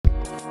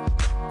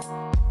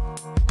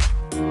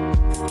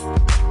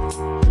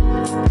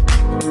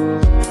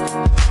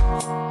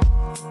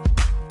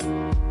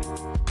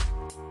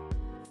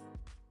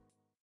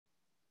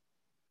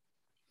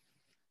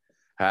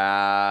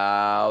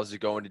How's it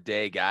going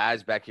today,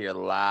 guys? Back here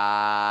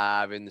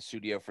live in the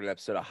studio for an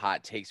episode of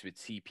Hot Takes with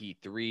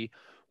TP3.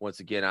 Once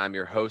again, I'm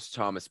your host,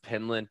 Thomas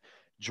Penland,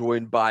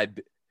 joined by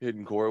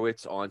Ben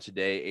Gorwitz on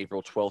today,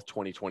 April 12th,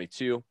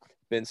 2022.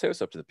 Ben, say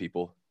what's up to the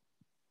people.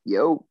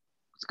 Yo,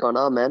 what's going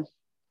on, man?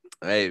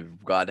 Hey,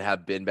 glad to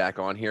have Ben back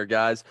on here,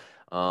 guys.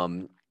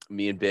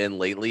 Me and Ben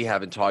lately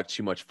haven't talked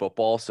too much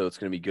football, so it's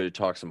going to be good to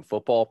talk some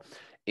football.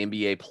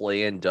 NBA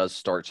play-in does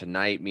start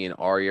tonight. Me and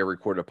Aria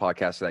recorded a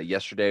podcast for that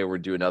yesterday. We're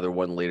going to do another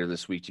one later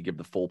this week to give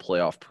the full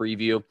playoff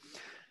preview.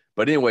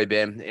 But anyway,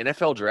 Ben,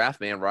 NFL draft,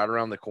 man, right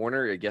around the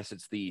corner. I guess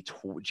it's the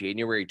April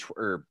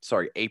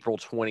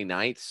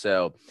 29th.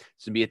 So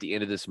it's going to be at the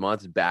end of this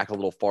month, back a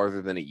little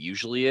farther than it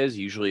usually is.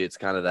 Usually it's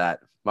kind of that.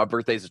 My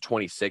birthday's the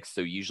 26th,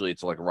 so usually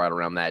it's like right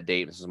around that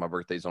date. This is my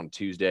birthday's on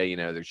Tuesday. You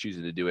know, they're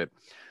choosing to do it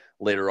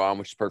later on,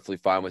 which is perfectly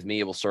fine with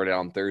me. It will start out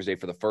on Thursday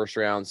for the first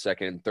round.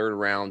 Second and third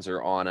rounds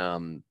are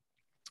on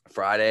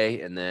Friday,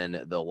 and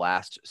then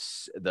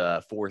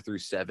the 4 through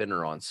 7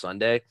 are on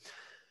Sunday.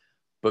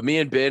 But me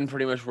and Ben,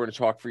 pretty much, we're going to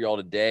talk for y'all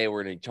today.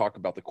 We're going to talk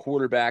about the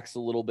quarterbacks a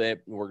little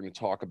bit. We're going to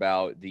talk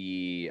about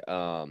the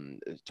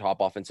top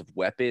offensive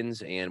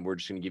weapons, and we're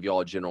just going to give you all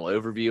a general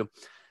overview.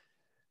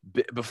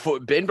 Before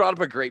Ben brought up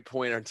a great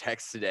point on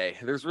text today.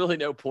 There's really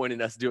no point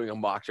in us doing a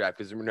mock draft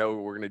because we know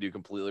we're going to do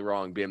completely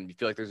wrong. Ben, do you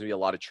feel like there's going to be a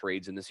lot of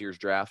trades in this year's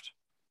draft?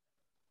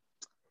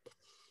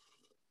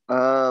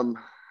 Yeah,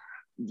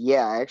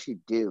 I actually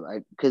do.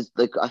 Because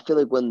I feel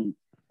like when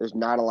there's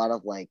not a lot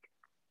of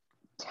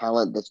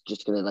talent that's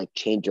just gonna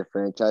change your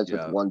franchise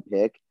with one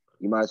pick,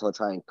 you might as well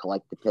try and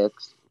collect the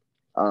picks.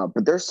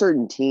 But there's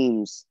certain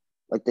teams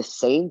like the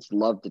Saints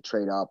love to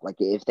trade up. Like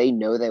if they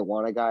know they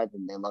want a guy,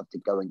 then they love to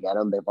go and get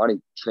him. They've already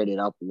traded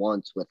up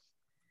once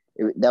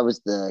that was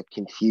the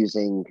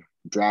confusing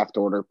draft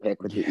order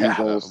pick with the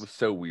Eagles. It was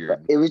so weird.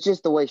 But it was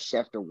just the way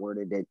Schefter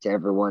worded it to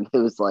everyone. It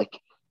was like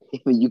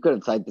you could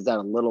have typed this out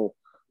a little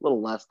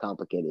less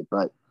complicated.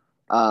 But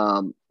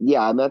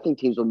yeah, I think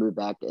teams will move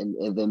back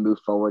and then move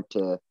forward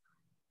to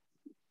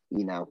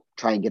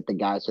try and get the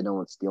guys so no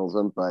one steals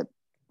them. But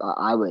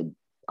I would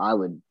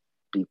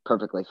be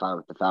perfectly fine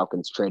with the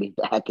Falcons trading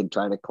back and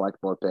trying to collect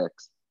more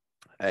picks.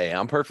 Hey,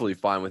 I'm perfectly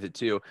fine with it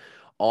too.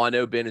 All I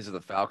know, Ben, is if the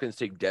Falcons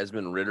take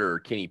Desmond Ridder or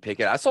Kenny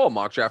Pickett. I saw a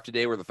mock draft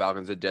today where the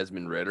Falcons had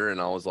Desmond Ridder, and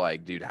I was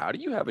like, dude, how do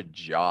you have a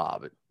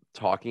job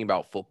talking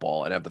about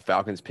football and have the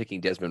Falcons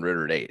picking Desmond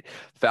Ridder at 8?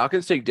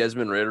 Falcons take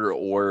Desmond Ridder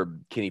or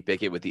Kenny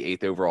Pickett with the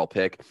 8th overall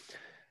pick.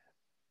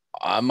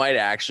 I might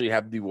actually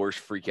have the worst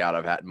freak out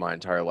I've had in my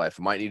entire life.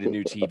 I might need a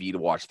new TV to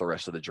watch the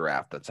rest of the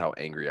draft. That's how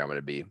angry I'm going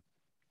to be.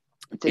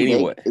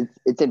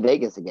 It's in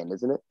Vegas again,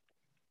 isn't it?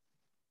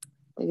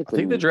 I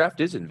think the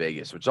draft is in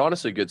Vegas, which is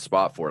honestly a good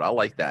spot for it. I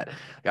like that.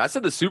 I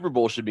said the Super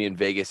Bowl should be in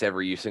Vegas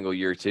every single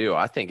year too.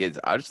 I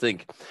just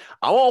think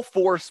I'm all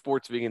for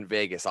sports being in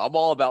Vegas. I'm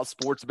all about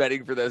sports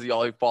betting for those of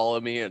y'all who follow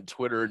me on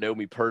Twitter and know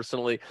me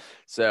personally.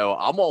 So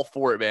I'm all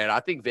for it, man. I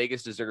think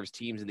Vegas deserves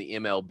teams in the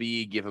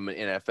MLB, give them an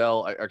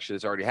NFL. Actually,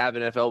 they already have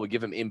NFL. We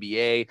give them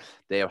NBA.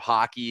 They have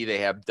hockey. They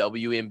have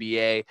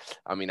WNBA.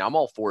 I mean, I'm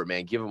all for it,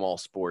 man. Give them all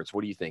sports.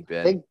 What do you think,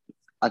 Ben?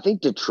 I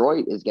think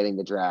Detroit is getting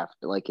the draft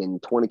like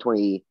in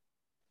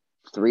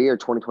 2023 or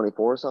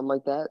 2024 or something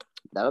like that.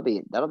 That'll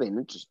be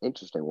an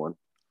interesting one.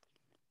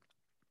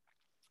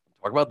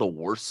 Talk about the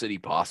worst city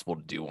possible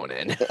to do one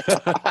in.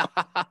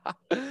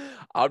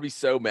 I'd be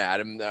so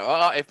mad.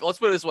 Let's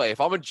put it this way.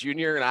 If I'm a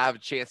junior and I have a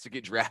chance to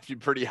get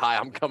drafted pretty high,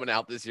 I'm coming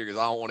out this year because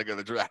I don't want to go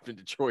to draft in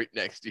Detroit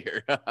next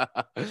year.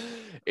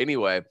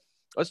 Anyway,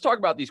 let's talk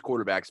about these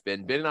quarterbacks,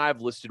 Ben. Ben and I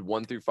have listed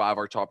 1 through 5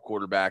 our top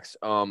quarterbacks.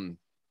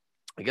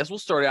 I guess we'll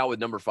start out with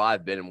number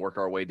 5, Ben, and work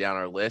our way down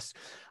our list.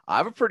 I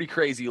have a pretty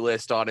crazy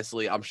list,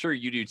 honestly. I'm sure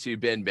you do too,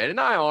 Ben. Ben and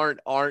I aren't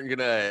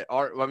gonna.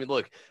 I mean,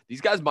 look, these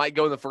guys might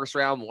go in the first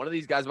round. One of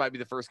these guys might be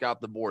the first guy off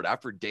the board. I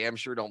for damn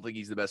sure don't think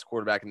he's the best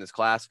quarterback in this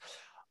class.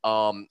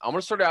 I'm gonna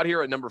start out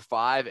here at number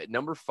 5. At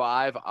number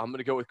 5, I'm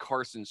gonna go with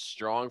Carson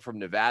Strong from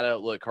Nevada.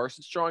 Look,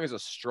 Carson Strong is a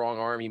strong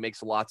arm. He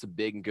makes lots of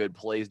big and good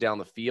plays down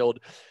the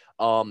field.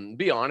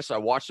 Be honest, I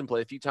watched him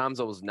play a few times.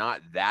 I was not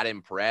that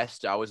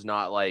impressed. I was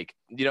not like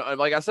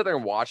I sat there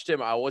and watched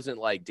him. I wasn't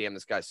like, damn,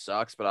 this guy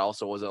sucks, but I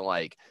also wasn't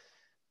like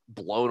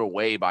blown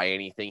away by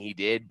anything he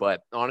did.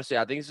 But honestly,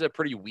 I think this is a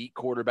pretty weak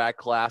quarterback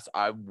class.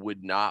 I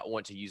would not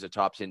want to use a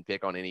top 10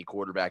 pick on any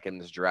quarterback in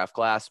this draft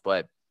class,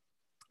 but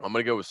I'm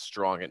going to go with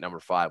Strong at number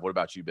 5. What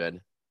about you, Ben?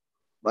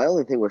 My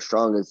only thing with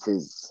Strong is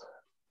his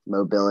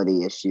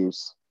mobility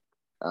issues.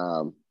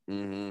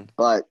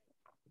 But,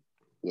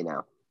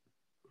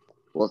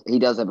 well, he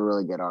does have a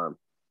really good arm.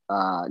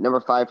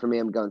 Number 5 for me,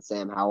 I'm going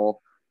Sam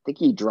Howell. I think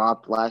he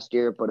dropped last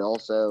year, but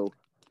also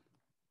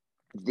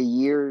the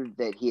year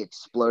that he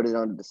exploded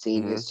onto the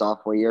scene, his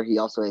sophomore year, he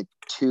also had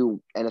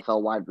 2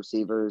 NFL wide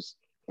receivers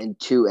and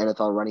 2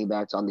 NFL running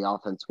backs on the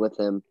offense with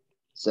him.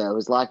 So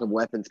his lack of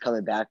weapons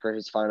coming back for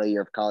his final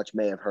year of college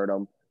may have hurt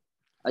him.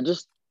 I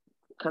just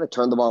kind of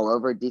turned the ball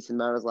over a decent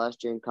amount as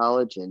last year in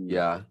college and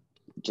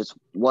just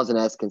wasn't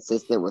as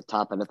consistent with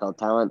top NFL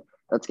talent.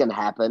 That's going to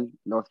happen.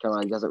 North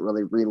Carolina doesn't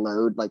really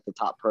reload like the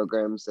top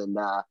programs in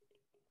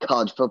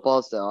college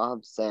football, so I'll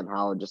have Sam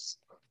Howell. Just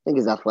I think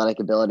his athletic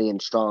ability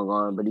and strong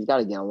arm, but he's got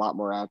to get a lot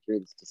more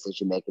accurate. His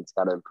decision making's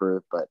got to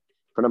improve. But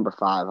for number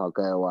 5, I'll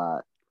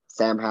go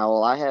Sam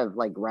Howell. I have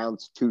like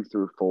rounds 2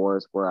 through 4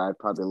 is where I'd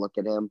probably look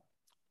at him.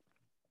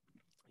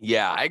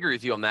 Yeah, I agree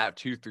with you on that.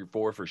 2 through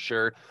 4 for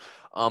sure.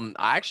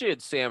 I actually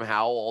had Sam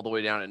Howell all the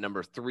way down at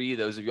number 3.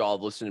 Those of y'all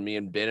have listened to me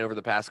and Ben over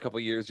the past couple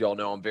of years, y'all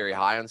know I'm very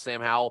high on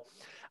Sam Howell.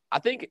 I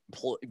think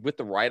with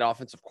the right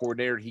offensive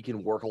coordinator, he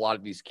can work a lot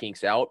of these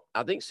kinks out.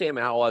 I think Sam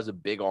Howell has a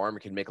big arm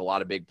and can make a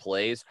lot of big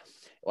plays.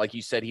 Like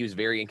you said, he was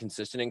very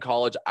inconsistent in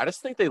college. I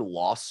just think they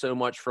lost so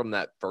much from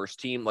that first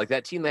team. Like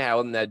that team they had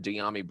in that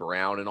De'Ami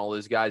Brown and all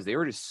those guys, they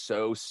were just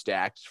so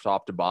stacked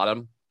top to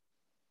bottom.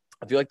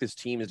 I feel like this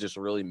team is just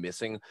really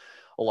missing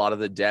a lot of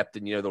the depth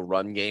and, the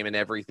run game and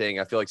everything.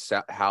 I feel like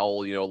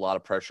Howell, a lot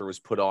of pressure was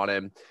put on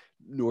him.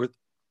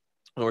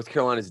 North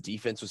Carolina's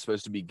defense was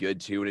supposed to be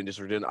good too, and it just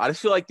didn't. I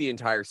just feel like the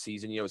entire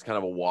season, was kind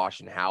of a wash,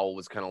 and Howell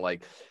was kind of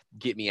like,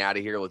 get me out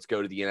of here. Let's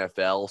go to the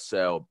NFL.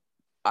 So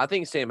I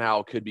think Sam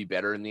Howell could be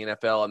better in the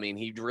NFL. I mean,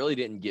 he really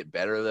didn't get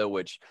better though,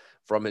 which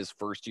from his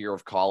first year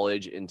of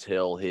college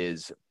until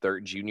his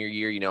junior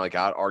year, like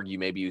I'd argue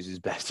maybe he was his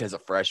best as a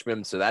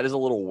freshman. So that is a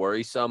little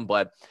worrisome,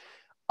 but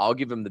I'll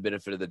give him the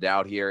benefit of the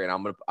doubt here,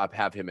 and I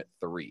have him at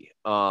 3.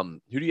 Who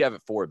do you have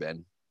at 4,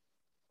 Ben?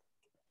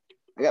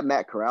 I got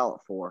Matt Corral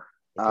at 4.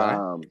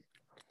 Okay.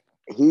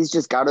 He's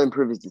just got to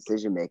improve his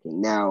decision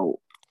making. Now,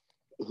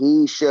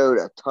 he showed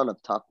a ton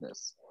of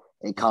toughness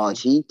in college.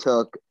 Mm-hmm. He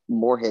took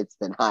more hits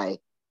than I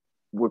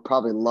would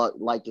probably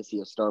like to see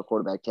a star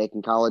quarterback take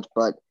in college,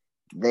 but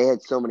they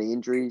had so many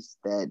injuries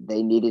that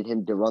they needed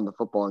him to run the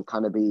football and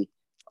kind of be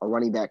a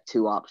running back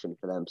 2 option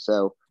for them.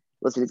 So,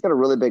 listen, he's got a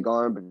really big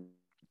arm, but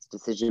his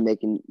decision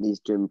making needs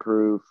to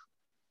improve.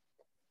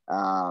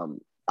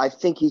 I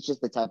think he's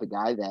just the type of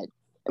guy that,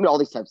 all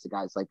these types of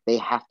guys, like they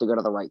have to go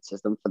to the right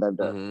system for them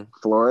to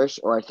flourish,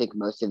 or I think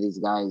most of these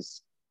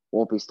guys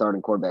won't be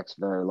starting quarterbacks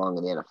very long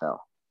in the NFL.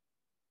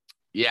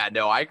 Yeah,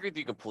 no, I agree with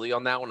you completely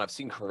on that one. I've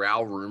seen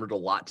Corral rumored a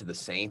lot to the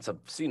Saints. I've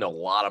seen a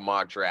lot of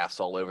mock drafts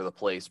all over the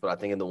place, but I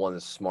think in the one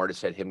that's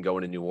smartest had him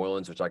going to New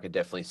Orleans, which I could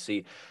definitely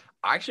see.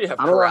 I actually have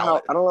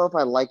Corral. I don't know if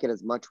I like it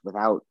as much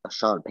without a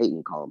Sean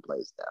Payton calling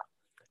plays, though.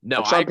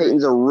 No, Sean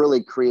Payton's a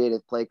really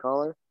creative play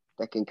caller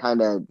that can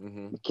kind of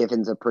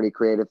Kiffin's a pretty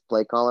creative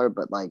play caller,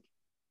 but like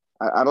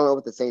I don't know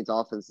what the Saints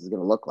offense is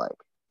going to look like.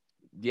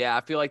 Yeah,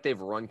 I feel like they've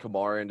run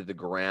Kamara into the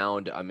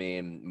ground. I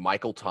mean,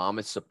 Michael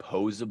Thomas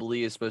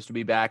supposedly is supposed to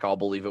be back. I'll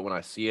believe it when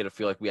I see it. I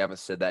feel like we haven't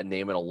said that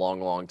name in a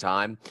long, long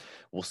time.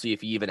 We'll see if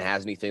he even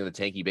has anything in the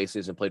tank. He basically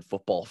hasn't played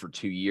football for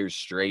 2 years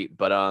straight.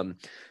 But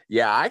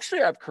yeah, I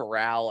actually have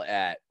Corral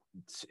at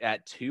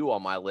 2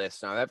 on my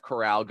list. Now I have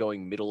Corral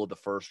going middle of the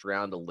first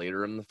round to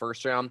later in the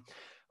first round.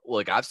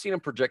 Look, I've seen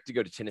him project to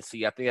go to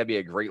Tennessee. I think that'd be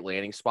a great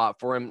landing spot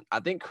for him. I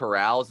think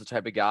Corral is the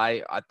type of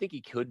guy, I think he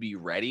could be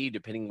ready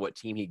depending what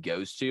team he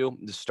goes to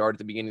start at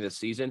the beginning of the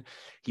season.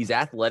 He's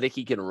athletic.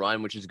 He can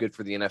run, which is good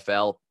for the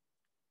NFL.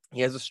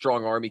 He has a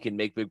strong arm. He can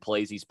make big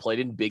plays. He's played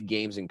in big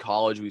games in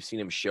college. We've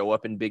seen him show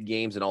up in big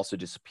games and also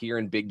disappear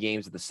in big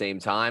games at the same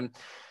time.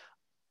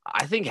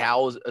 I think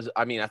Corral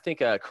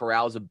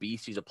is a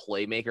beast. He's a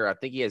playmaker. I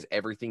think he has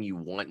everything you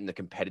want in the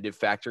competitive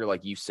factor.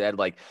 Like you said,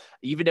 like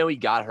even though he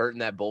got hurt in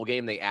that bowl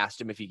game, they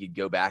asked him if he could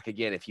go back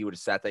again, if he would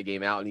have sat that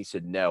game out. And he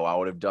said, no, I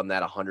would have done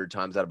that 100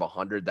 times out of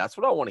 100. That's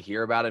what I want to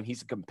hear about him.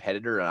 He's a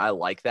competitor and I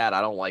like that.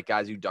 I don't like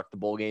guys who duck the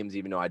bowl games,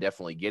 even though I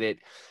definitely get it.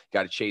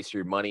 Got to chase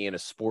your money in a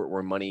sport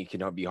where money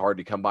can be hard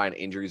to come by and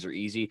injuries are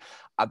easy.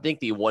 I think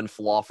the one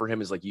flaw for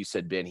him is, like you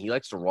said, Ben, he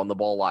likes to run the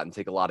ball a lot and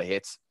take a lot of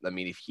hits. I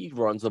mean, if he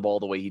runs the ball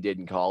the way he did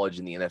in college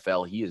in the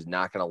NFL, he is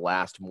not going to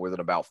last more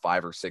than about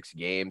 5 or 6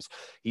 games.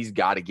 He's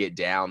got to get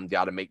down,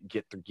 got to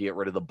get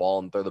rid of the ball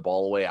and throw the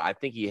ball away. I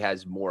think he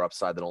has more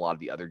upside than a lot of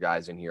the other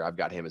guys in here. I've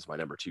got him as my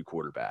number 2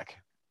 quarterback.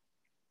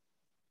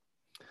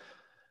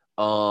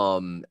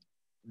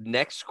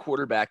 Next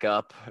quarterback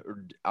up,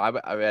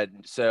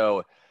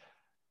 so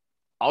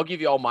I'll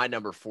give you all my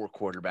number 4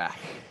 quarterback.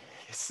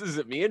 This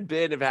is me and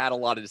Ben have had a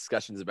lot of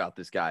discussions about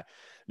this guy.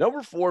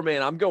 Number 4,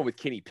 man, I'm going with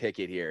Kenny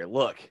Pickett here.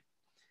 Look,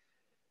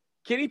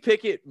 Kenny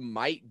Pickett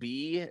might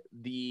be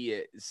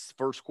the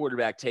first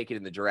quarterback taken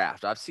in the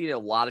draft. I've seen a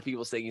lot of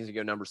people saying he's going to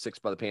go number 6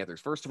 by the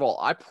Panthers. First of all,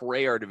 I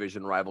pray our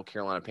division rival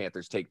Carolina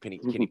Panthers take Kenny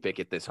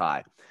Pickett this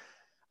high.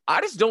 I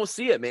just don't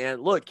see it,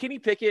 man. Look, Kenny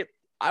Pickett,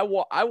 I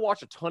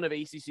watch a ton of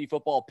ACC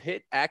football.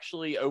 Pitt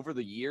actually over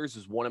the years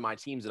is one of my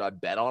teams that I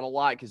bet on a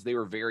lot because they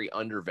were very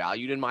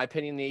undervalued in my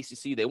opinion in the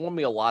ACC. They won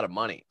me a lot of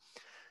money.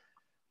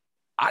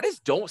 I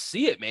just don't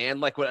see it, man.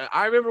 Like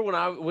I remember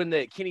when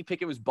the Kenny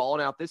Pickett was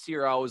balling out this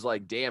year, I was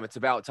like, damn, it's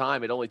about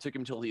time. It only took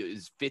him till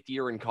his 5th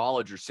year in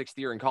college or 6th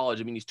year in college.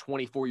 I mean, he's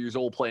 24 years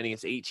old playing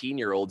against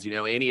 18-year-olds,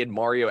 and he had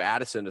Mario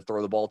Addison to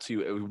throw the ball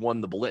to. It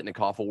won the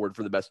Biletnikoff Award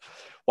for the best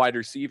wide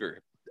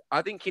receiver.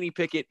 I think Kenny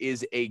Pickett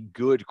is a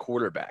good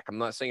quarterback. I'm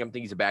not saying I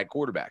think he's a bad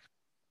quarterback.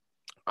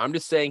 I'm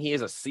just saying he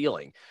has a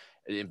ceiling.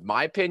 In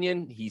my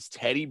opinion, he's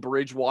Teddy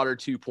Bridgewater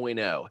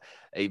 2.0.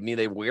 I mean,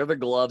 they wear the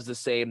gloves the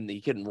same.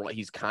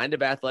 He's kind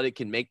of athletic,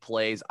 can make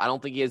plays. I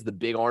don't think he has the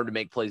big arm to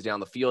make plays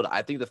down the field.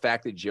 I think the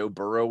fact that Joe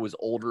Burrow was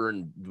older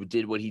and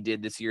did what he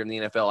did this year in the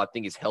NFL, I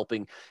think is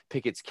helping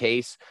Pickett's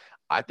case.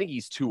 I think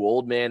he's too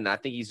old, man, and I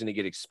think he's going to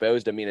get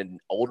exposed. I mean, an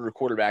older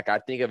quarterback, I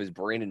think of as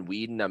Brandon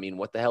Weeden. I mean,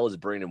 what the hell has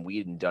Brandon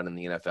Weeden done in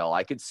the NFL?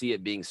 I could see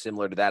it being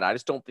similar to that. I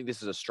just don't think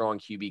this is a strong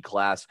QB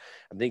class.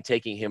 I think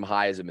taking him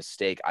high is a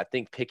mistake. I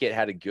think Pickett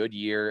had a good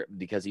year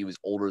because he was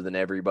older than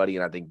everybody,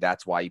 and I think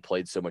that's why he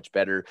played so much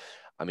better.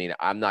 I mean,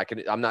 I'm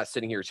not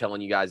sitting here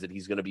telling you guys that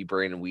he's going to be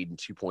Brandon Weeden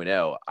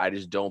 2.0. I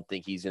just don't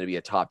think he's going to be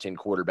a top 10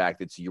 quarterback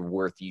that's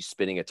worth you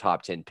spending a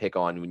top 10 pick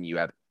on when you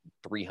have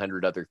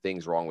 300 other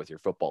things wrong with your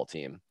football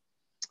team.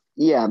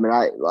 Yeah, I mean,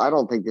 I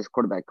don't think this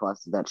quarterback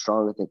class is that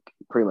strong. I think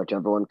pretty much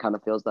everyone kind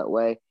of feels that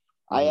way.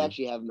 Mm-hmm. I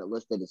actually have him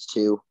listed as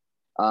 2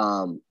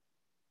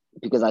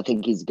 because I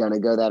think he's going to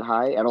go that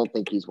high. I don't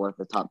think he's worth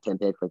the top 10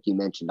 pick like you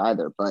mentioned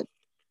either. But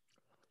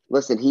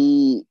listen,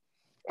 he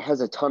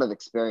has a ton of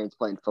experience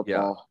playing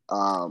football.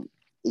 Yeah.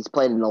 He's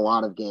played in a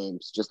lot of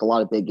games, just a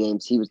lot of big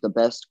games. He was the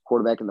best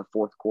quarterback in the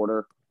fourth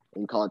quarter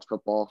in college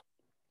football,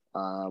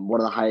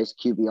 one of the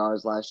highest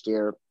QBRs last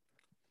year.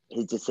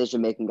 His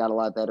decision-making got a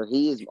lot better.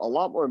 He is a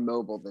lot more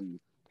mobile than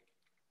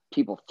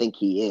people think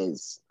he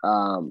is.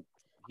 I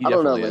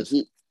don't know. Like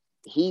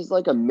he's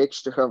like a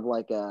mixture of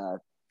like a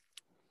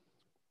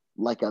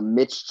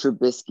Mitch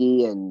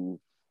Trubisky and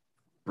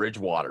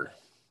Bridgewater.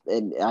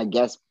 And I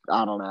guess,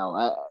 I don't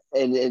know.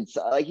 And it's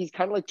like, he's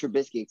kind of like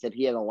Trubisky, except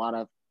he had a lot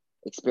of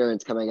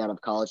experience coming out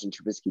of college and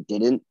Trubisky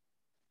didn't.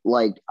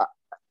 Like,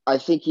 I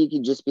think he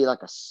could just be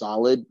like a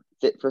solid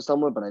fit for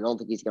someone, but I don't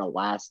think he's going to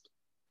last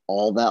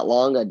all that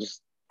long.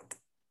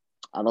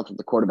 I don't think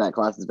the quarterback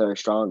class is very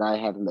strong. I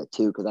have him at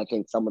 2 because I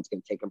think someone's going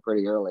to take him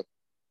pretty early.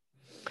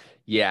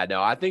 Yeah,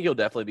 no, I think he'll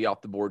definitely be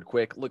off the board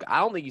quick. Look, I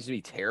don't think he's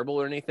going to be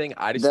terrible or anything.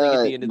 I just think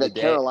at the end of the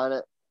day.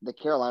 The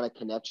Carolina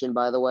connection,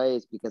 by the way,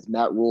 is because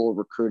Matt Rule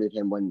recruited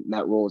him when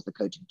Matt Rule was the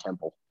coach in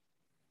Temple.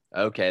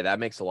 Okay, that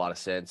makes a lot of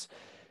sense.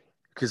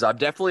 Because I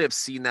definitely have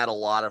seen that a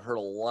lot. I've heard a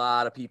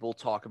lot of people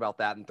talk about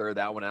that and throw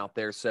that one out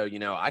there. So,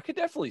 I could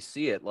definitely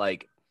see it.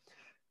 Like,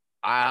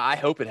 I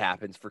hope it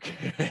happens for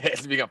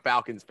as being a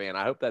Falcons fan.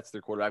 I hope that's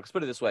their quarterback. Let's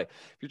put it this way.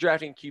 If you're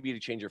drafting QB to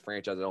change your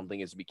franchise, I don't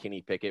think it's to be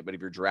Kenny Pickett. But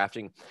if you're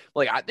drafting,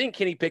 I think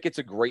Kenny Pickett's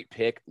a great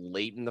pick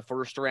late in the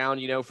first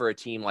round, for a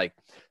team like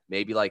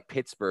maybe like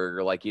Pittsburgh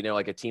or like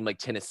a team like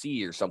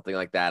Tennessee or something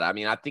like that. I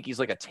mean, I think he's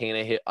like a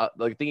Tannehill. I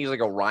think he's like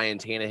a Ryan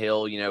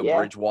Tannehill,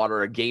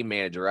 Bridgewater, a game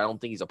manager. I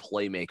don't think he's a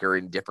playmaker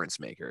and difference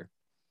maker.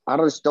 I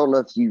just don't know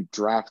if you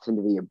draft him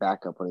to be your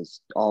backup when he's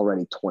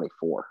already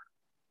 24.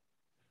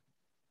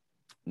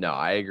 No,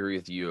 I agree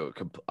with you.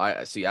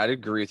 I'd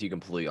agree with you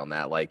completely on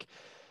that. Like,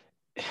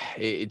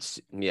 you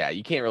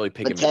can't really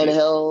pick him. But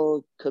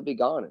Tannehill could be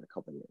gone in a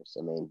couple of years.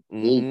 I mean,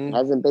 he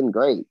hasn't been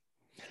great.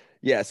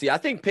 Yeah, I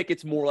think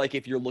Pickett's more like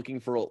if you're looking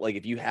for, like,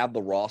 if you have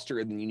the roster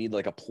and then you need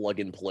like a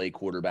plug-and-play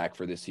quarterback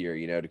for this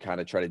year, to kind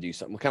of try to do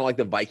something, kind of like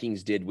the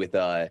Vikings did with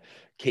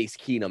Case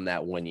Keenum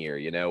that one year,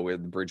 where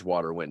the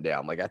Bridgewater went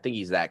down. Like, I think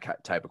he's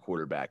that type of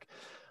quarterback.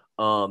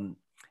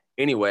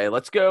 Anyway,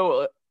 let's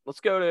go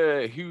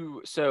to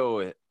who.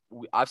 So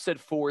I've said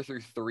 4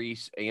 through 3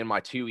 and my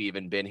 2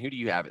 even. Ben, who do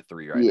you have at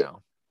 3 right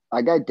now?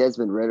 I got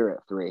Desmond Ridder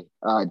at 3.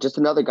 Just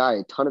another guy,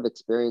 a ton of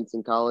experience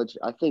in college.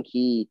 I think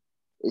he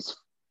is,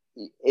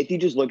 if you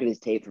just look at his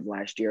tape from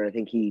last year, I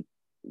think he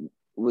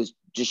was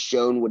just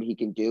shown what he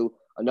can do.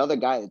 Another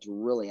guy that's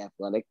really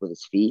athletic with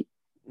his feet,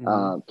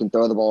 can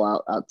throw the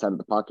ball outside of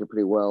the pocket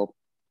pretty well.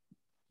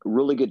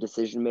 Really good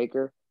decision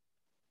maker.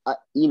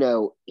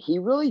 He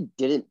really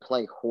didn't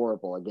play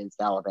horrible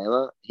against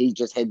Alabama. He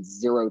just had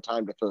 0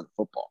 time to throw the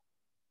football.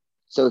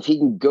 So if he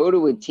can go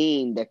to a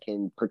team that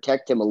can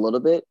protect him a little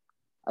bit,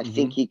 I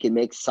think he can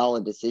make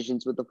solid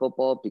decisions with the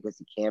football because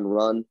he can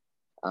run.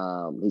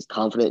 He's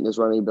confident in his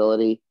running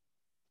ability.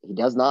 He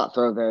does not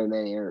throw very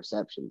many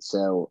interceptions.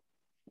 So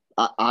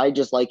I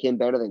just like him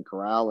better than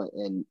Corral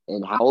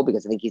and Howell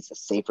because I think he's a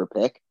safer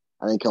pick.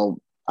 I kind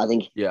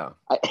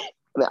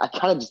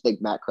of just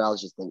think Matt Corral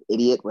is just an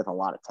idiot with a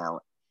lot of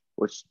talent,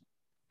 which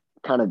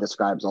kind of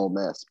describes Ole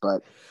Miss.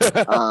 But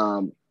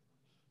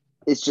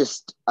it's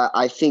just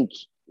I think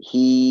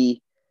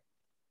he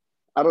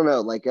 – I don't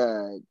know,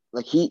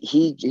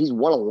 he's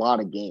won a lot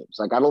of games.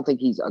 Like, I don't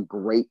think he's a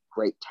great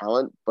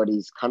talent, but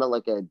he's kind of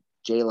like a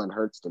Jalen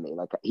Hurts to me.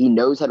 Like, he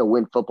knows how to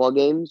win football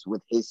games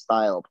with his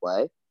style of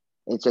play.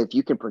 And so if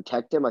you can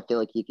protect him, I feel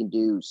like he can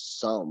do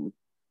some.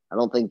 I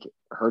don't think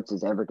Hurts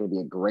is ever going to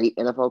be a great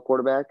NFL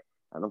quarterback.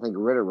 I don't think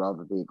Ridder will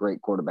ever be a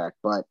great quarterback,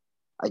 but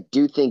I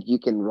do think you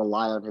can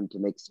rely on him to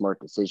make smart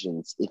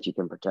decisions if you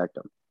can protect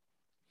him.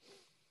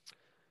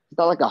 It's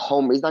not like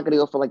he's not going to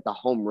go for like the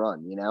home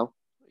run,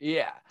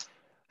 Yeah.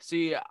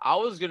 See, I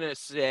was going to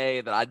say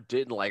that I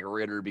didn't like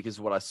Ridder because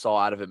of what I saw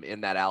out of him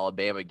in that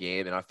Alabama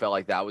game, and I felt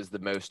like that was the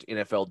most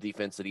NFL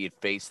defense that he had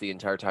faced the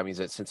entire time he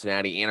was at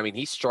Cincinnati. And, I mean,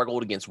 he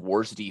struggled against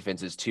worse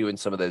defenses, too, in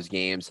some of those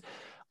games.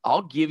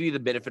 I'll give you the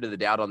benefit of the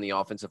doubt on the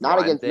offensive line.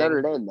 Not against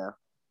Notre Dame, though.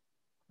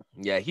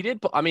 Yeah, he did.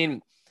 I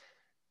mean,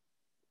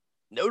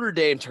 Notre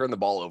Dame turned the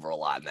ball over a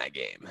lot in that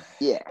game.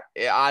 Yeah.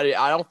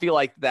 I don't feel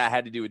like that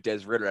had to do with Des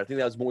Ridder. I think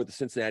that was more the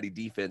Cincinnati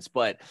defense.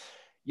 But,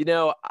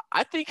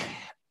 I think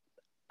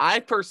I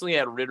personally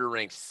had Ridder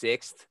ranked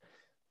 6th.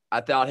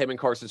 I thought him and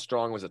Carson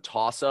Strong was a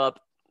toss-up.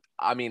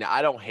 I mean,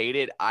 I don't hate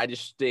it. I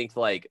just think,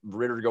 like,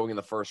 Ridder going in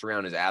the first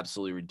round is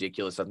absolutely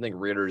ridiculous. I think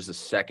Ridder is the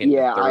second,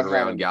 third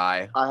round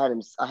guy. I had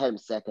him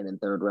second and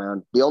third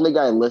round. The only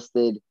guy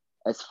listed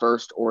as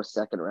first or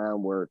second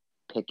round were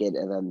Pickett,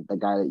 and then the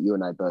guy that you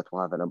and I both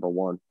will have at number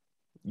 1.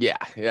 Yeah.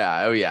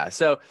 Oh, yeah.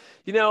 So,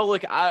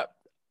 look,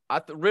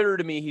 Ridder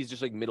to me, he's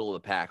just like middle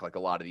of the pack, like a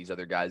lot of these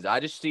other guys. I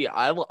just see,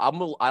 I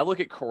look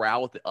at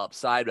Corral with the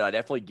upside, but I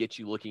definitely get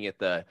you looking at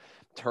the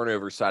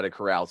turnover side of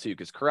Corral too,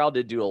 because Corral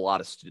did do a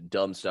lot of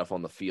dumb stuff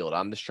on the field.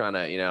 I'm just trying to,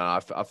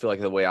 I feel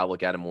like the way I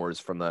look at him more is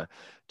from the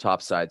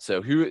top side.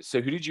 So who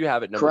did you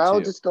have at number Corral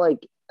 2? just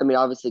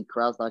obviously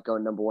Corral's not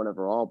going number 1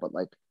 overall, but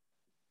like,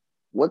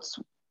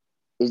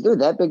 is there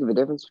that big of a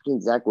difference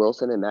between Zach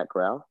Wilson and Matt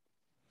Corral?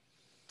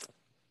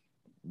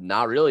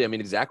 Not really. I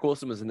mean, if Zach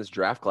Wilson was in this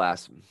draft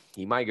class,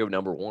 he might go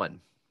number 1.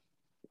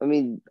 I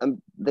mean,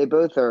 they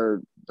both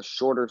are the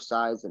shorter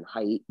size and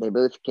height. They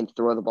both can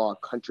throw the ball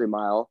a country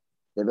mile.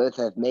 They both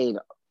have made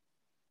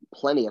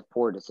plenty of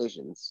poor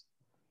decisions.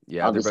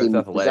 Yeah, obviously,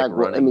 they're both athletic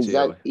running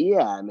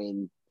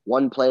too.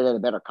 One played at a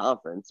better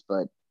conference,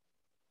 but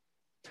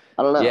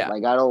I don't know. Yeah.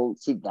 Like, I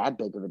don't see that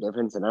big of a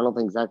difference, and I don't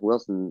think Zach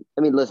Wilson –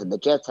 I mean, listen, the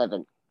Jets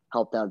haven't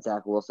helped out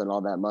Zach Wilson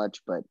all that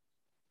much, but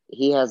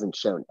he hasn't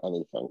shown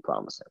anything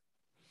promising.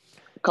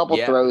 A couple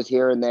throws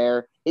here and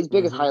there. His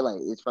biggest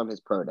highlight is from his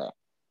pro day.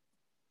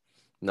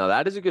 No,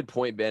 that is a good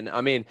point, Ben.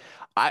 I mean,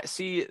 I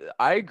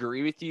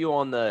agree with you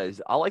on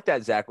I like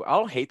that I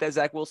don't hate that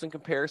Zach Wilson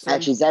comparison.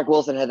 Actually, Zach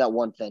Wilson had that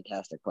one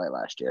fantastic play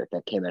last year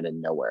that came out of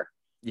nowhere.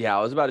 Yeah,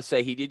 I was about to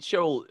say he did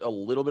show a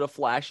little bit of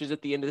flashes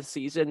at the end of the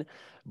season,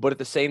 but at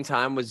the same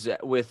time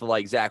with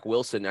like Zach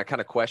Wilson, I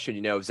kind of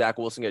question, if Zach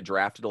Wilson got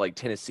drafted to like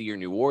Tennessee or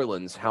New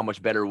Orleans, how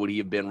much better would he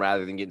have been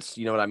rather than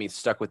getting,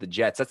 stuck with the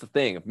Jets? That's the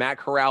thing. If Matt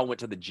Corral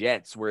went to the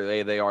Jets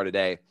where they are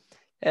today,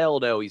 hell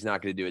no, he's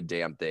not going to do a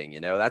damn thing.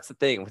 That's the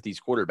thing with these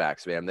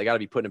quarterbacks, man. They got to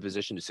be put in a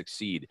position to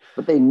succeed.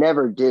 But they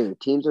never do.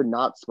 Teams are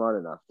not smart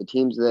enough. The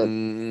teams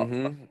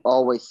that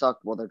always suck,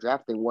 well, they're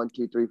drafting 1,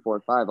 2, 3,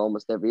 4, 5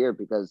 almost every year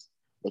because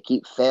they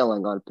keep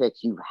failing on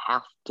picks. You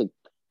have to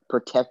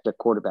protect a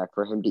quarterback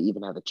for him to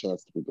even have a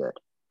chance to be good.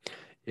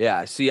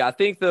 Yeah. See, I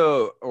think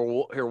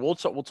we'll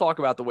talk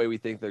about the way we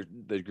think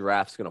the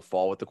draft's going to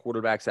fall with the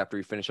quarterbacks after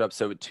we finish up.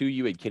 So at 2,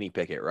 you had Kenny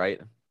Pickett, right?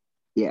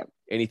 Yeah.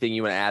 Anything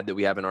you want to add that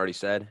we haven't already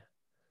said?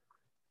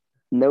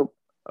 Nope.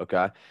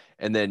 Okay.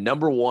 And then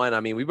number 1,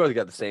 I mean, we both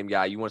got the same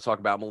guy. You want to talk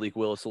about Malik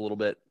Willis a little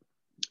bit?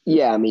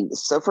 Yeah. I mean,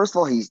 so first of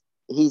all, he's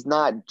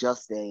not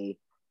just a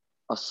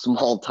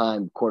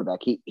small-time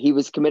quarterback. He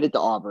was committed to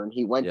Auburn.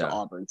 He went to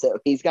Auburn. So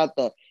he's got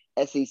the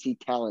SEC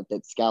talent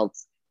that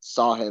scouts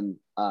saw him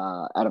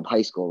out of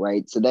high school,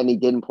 right? So then he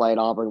didn't play at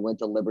Auburn, went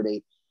to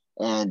Liberty,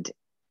 and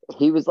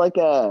he was like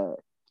a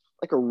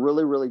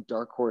really, really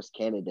dark horse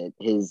candidate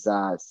his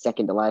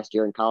second to last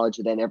year in college.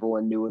 And then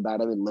everyone knew about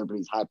him in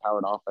Liberty's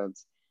high-powered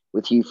offense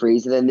with Hugh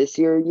Freeze. And then this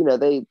year,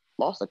 they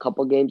lost a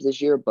couple games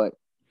this year, but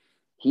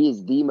he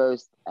is the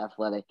most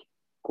athletic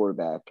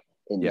quarterback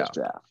in this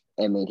draft.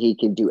 I mean, he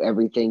can do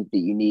everything that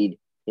you need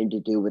him to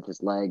do with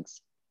his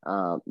legs.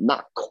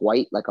 Not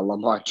quite like a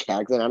Lamar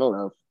Jackson. I don't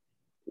know if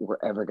we're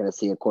ever going to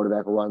see a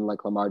quarterback run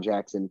like Lamar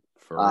Jackson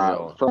for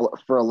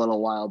a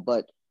little while.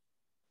 But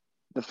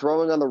the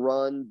throwing on the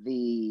run,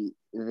 the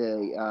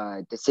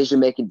decision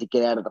making to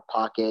get out of the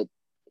pocket,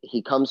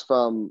 he comes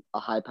from a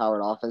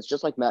high-powered offense,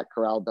 just like Matt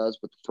Corral does,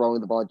 with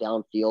throwing the ball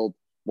downfield,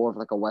 more of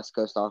like a West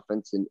Coast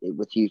offense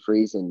with Hugh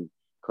Freeze and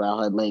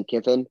Corral had Lane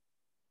Kiffin.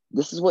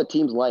 This is what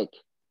teams like.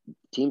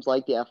 Teams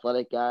like the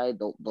athletic guy.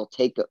 They'll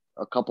take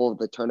a couple of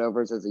the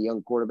turnovers as a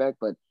young quarterback,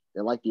 but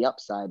they like the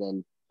upside,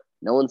 and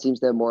no one seems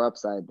to have more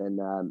upside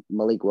than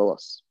Malik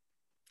Willis.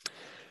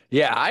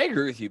 Yeah, I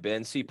agree with you,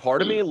 Ben. See,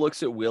 part of me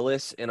looks at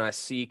Willis and I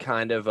see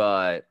kind of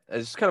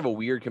it's kind of a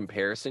weird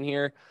comparison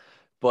here,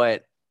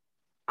 but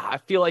I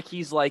feel like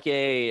he's like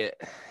I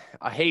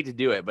hate to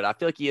do it, but I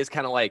feel like he is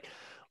kind of like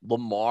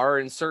Lamar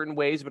in certain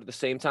ways, but at the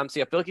same time,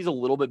 see, I feel like he's a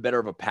little bit better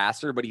of a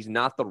passer, but he's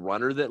not the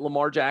runner that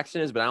Lamar Jackson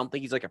is, but I don't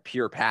think he's like a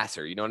pure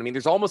passer. You know what I mean?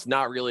 There's almost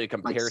not really a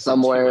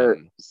comparison. Like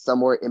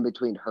somewhere in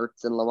between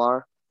Hurts and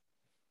Lamar.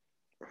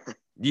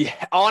 Yeah,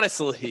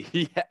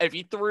 honestly, if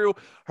you threw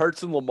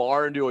Hurts and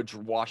Lamar into a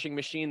washing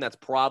machine, that's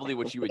probably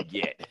what you would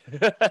get.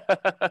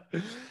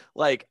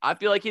 Like, I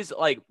feel like he's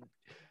like,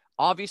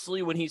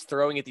 obviously, when he's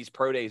throwing at these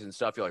pro days and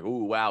stuff, you're like,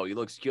 "Ooh, wow, he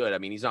looks good." I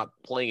mean, he's not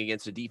playing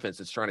against a defense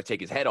that's trying to take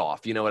his head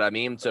off. You know what I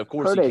mean? So of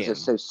course, pro days are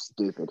so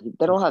stupid.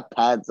 They don't have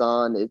pads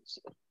on.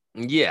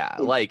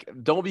 Like,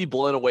 don't be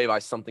blown away by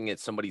something at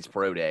somebody's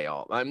pro day.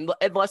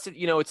 Unless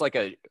it's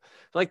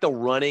like the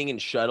running and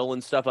shuttle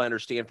and stuff. I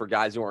understand for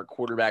guys who aren't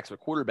quarterbacks,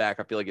 but quarterback,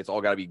 I feel like it's all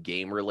got to be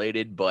game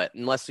related. But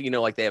unless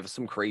like they have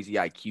some crazy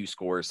IQ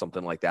score or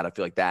something like that, I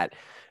feel like that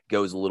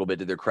goes a little bit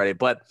to their credit.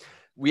 But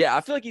Yeah,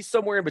 I feel like he's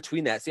somewhere in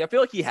between that. See, I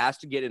feel like he has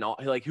to get in all,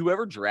 like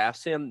whoever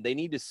drafts him, they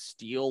need to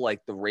steal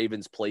like the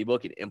Ravens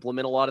playbook and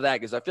implement a lot of that,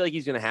 because I feel like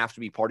he's going to have to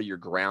be part of your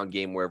ground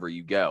game wherever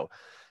you go.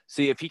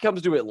 See, if he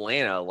comes to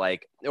Atlanta,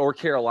 like, or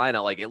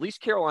Carolina, like at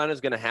least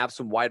Carolina's going to have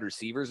some wide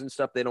receivers and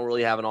stuff. They don't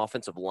really have an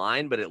offensive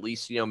line, but at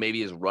least,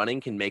 maybe his running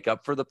can make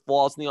up for the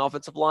flaws in the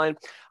offensive line.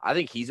 I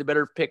think he's a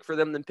better pick for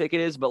them than Pickett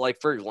is. But like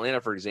for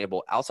Atlanta, for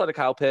example, outside of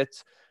Kyle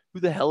Pitts, who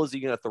the hell is he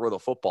going to throw the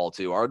football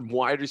to? Our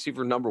wide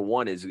receiver number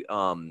one is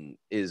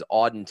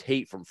Auden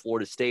Tate from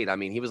Florida State. I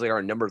mean, he was like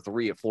our number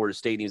 3 at Florida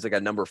State, and he was like a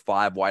number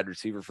 5 wide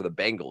receiver for the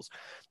Bengals.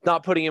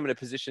 Not putting him in a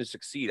position to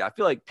succeed. I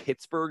feel like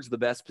Pittsburgh's the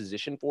best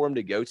position for him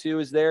to go to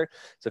is there.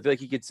 So I feel like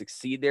he could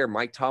succeed there.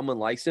 Mike Tomlin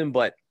likes him,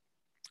 but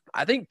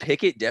I think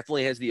Pickett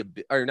definitely has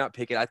not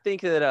Pickett. I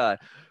think that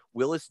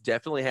Willis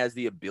definitely has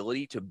the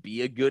ability to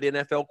be a good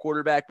NFL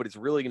quarterback, but it's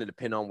really going to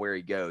depend on where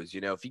he goes.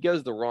 If he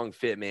goes the wrong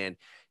fit, man,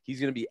 he's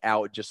going to be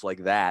out just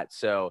like that.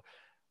 So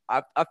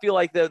I feel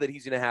like, though, that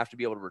he's going to have to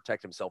be able to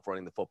protect himself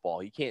running the football.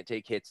 He can't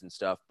take hits and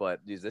stuff,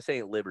 but dude, this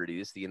ain't Liberty.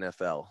 This is the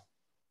NFL.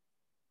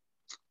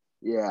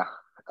 Yeah.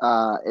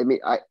 I mean,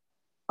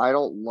 I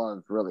don't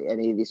love really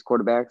any of these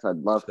quarterbacks. I'd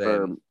love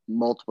for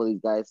multiple of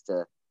these guys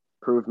to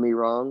prove me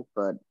wrong,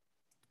 but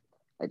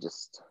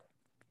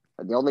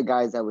the only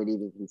guys I would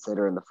even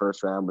consider in the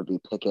first round would be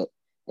Pickett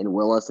and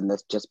Willis, and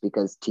that's just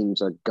because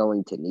teams are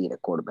going to need a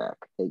quarterback.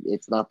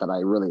 It's not that I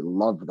really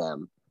love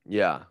them.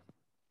 Yeah.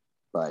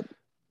 But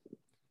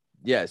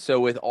yeah, so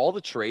with all the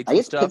trades I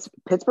guess stuff,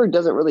 Pittsburgh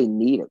doesn't really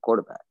need a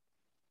quarterback.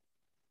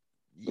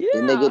 Yeah.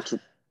 Didn't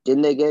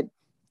they get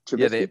Trubisky?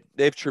 Yeah,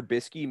 they have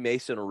Trubisky,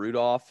 Mason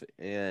Rudolph,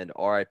 and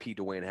R.I.P.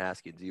 Dwayne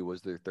Haskins. He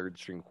was their third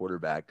string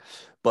quarterback.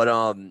 But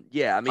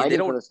yeah, I mean, they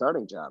don't for the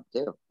starting job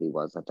too. He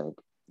was, I think.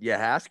 Yeah,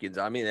 Haskins.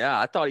 I mean, yeah,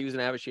 I thought he was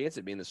gonna have a chance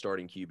at being the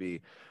starting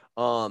QB.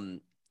 I mean,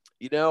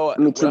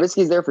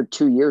 Trubisky's there for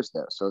 2 years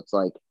though, so it's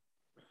like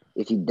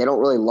if they don't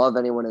really love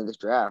anyone in this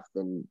draft,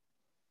 then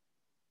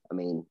I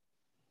mean,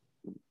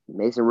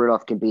 Mason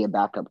Rudolph can be a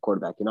backup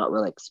quarterback. You're not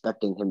really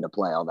expecting him to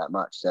play all that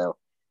much. So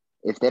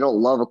if they don't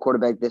love a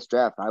quarterback this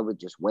draft, I would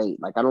just wait.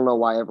 Like, I don't know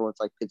why everyone's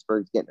like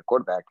Pittsburgh's getting a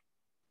quarterback.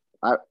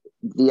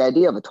 The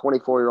idea of a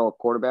 24-year-old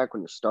quarterback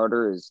when your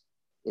starter is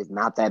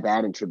not that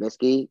bad in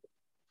Trubisky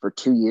for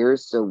 2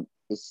 years. So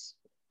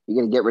you're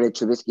going to get rid of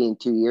Trubisky in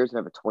 2 years and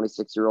have a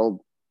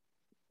 26-year-old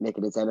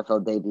making his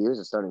NFL debut as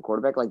a starting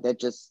quarterback? Like, that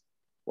just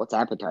 – what's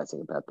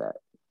appetizing about that?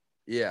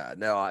 Yeah,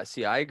 no, I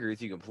agree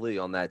with you completely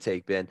on that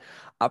take, Ben.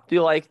 I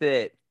feel like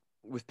that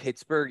with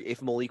Pittsburgh,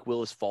 if Malik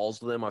Willis falls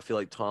to them, I feel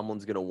like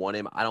Tomlin's going to want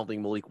him. I don't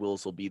think Malik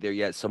Willis will be there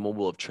yet. Someone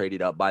will have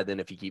traded up by then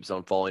if he keeps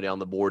on falling down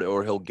the board,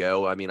 or he'll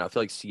go. I mean, I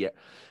feel like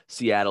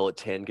Seattle at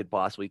 10 could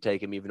possibly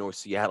take him, even though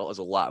Seattle has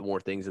a lot more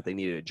things that they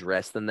need to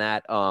address than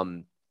that.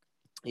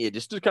 Yeah,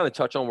 just to kind of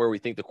touch on where we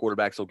think the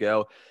quarterbacks will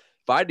go.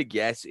 If I had to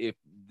guess, if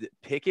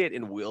Pickett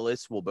and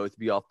Willis will both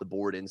be off the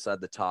board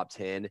inside the top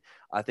 10,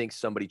 I think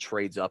somebody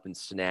trades up and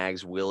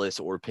snags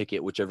Willis or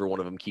Pickett, whichever one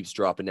of them keeps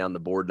dropping down the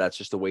board. That's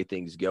just the way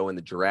things go in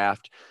the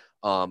draft.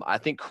 I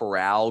think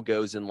Corral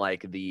goes in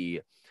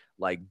the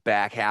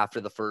back half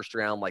of the first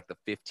round, like the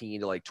 15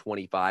 to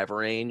 25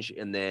 range.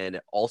 And then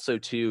also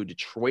too,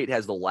 Detroit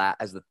has the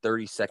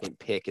 32nd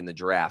pick in the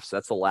draft. So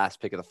that's the last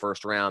pick of the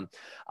first round.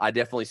 I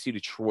definitely see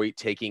Detroit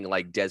taking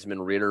like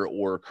Desmond Ridder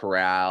or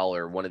Corral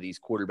or one of these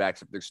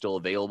quarterbacks if they're still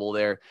available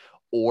there.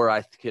 Or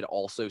I could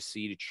also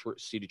see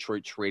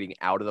Detroit trading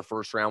out of the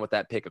first round with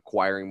that pick,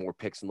 acquiring more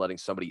picks and letting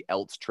somebody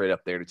else trade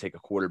up there to take a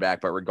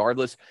quarterback. But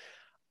regardless,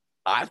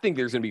 I think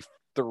there's going to be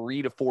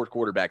 3 to 4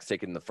 quarterbacks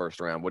taken in the first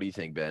round. What do you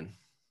think, Ben?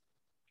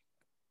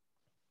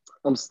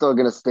 I'm still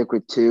going to stick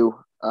with 2,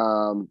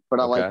 but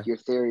I like your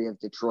theory of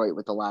Detroit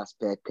with the last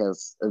pick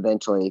because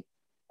eventually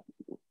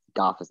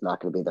Goff is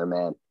not going to be their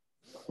man.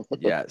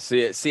 Yeah,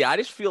 see, I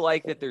just feel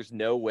like that there's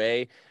no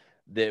way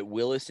that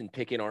Willis and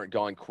Pickett aren't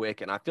gone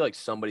quick, and I feel like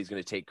somebody's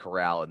going to take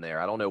Corral in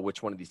there. I don't know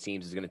which one of these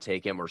teams is going to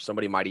take him, or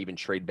somebody might even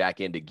trade back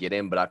in to get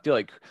him, but I feel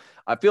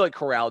like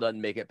Corral doesn't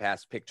make it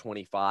past pick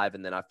 25,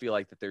 and then I feel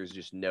like that there's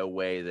just no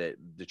way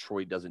that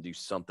Detroit doesn't do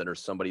something or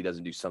somebody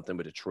doesn't do something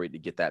with Detroit to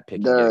get that pick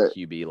and get a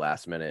QB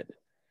last minute.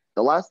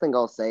 The last thing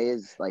I'll say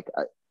is, like,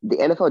 the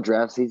NFL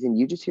draft season,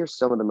 you just hear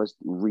some of the most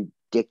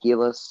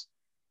ridiculous,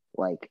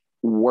 like,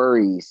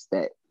 worries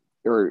that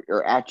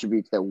or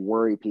attributes that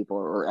worry people,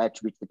 or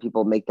attributes that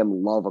people make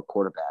them love a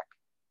quarterback.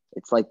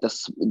 It's like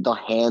the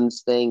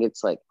hands thing.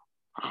 It's like,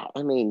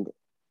 I mean,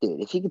 dude,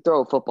 if he could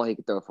throw a football, he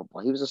could throw a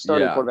football. He was a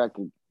starting quarterback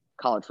in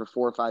college for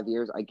 4 or 5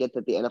 years. I get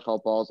that the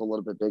NFL ball is a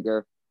little bit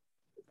bigger.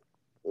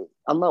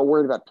 I'm not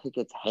worried about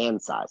Pickett's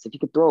hand size. If he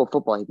could throw a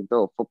football, he can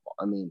throw a football.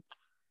 I mean,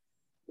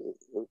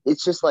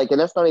 it's just like, and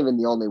that's not even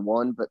the only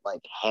one, but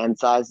like hand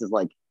size is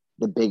like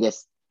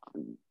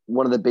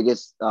one of the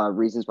biggest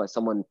reasons why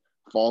someone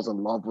falls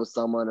in love with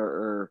someone,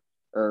 or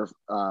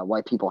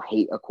why people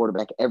hate a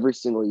quarterback every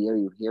single year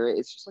you hear it.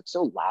 It's just like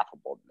so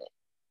laughable to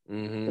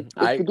me.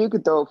 Mm-hmm. If the dude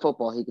could throw a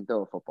football, he can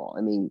throw a football.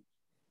 I mean,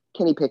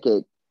 Kenny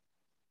Pickett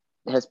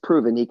has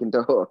proven he can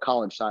throw a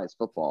college-sized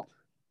football.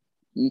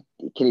 Can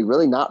he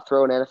really not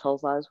throw an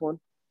NFL-sized one?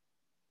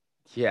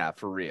 Yeah,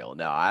 for real.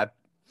 No,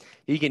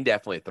 he can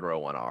definitely throw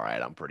one all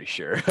right, I'm pretty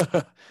sure.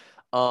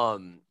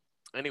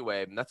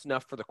 Anyway, that's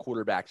enough for the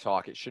quarterback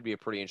talk. It should be a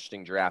pretty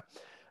interesting draft.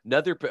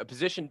 Another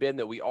position, Ben,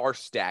 that we are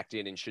stacked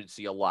in and should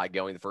see a lot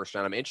going the first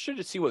round. I'm interested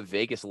to see what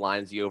Vegas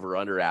lines the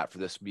over-under at for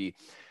this. Be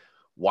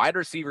wide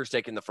receivers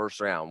taking the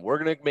first round.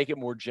 We're going to make it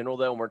more general,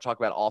 though, and we're going to talk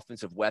about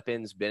offensive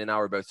weapons. Ben and I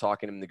were both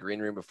talking in the green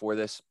room before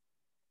this.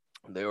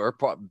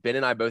 Ben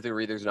and I both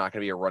agree there's not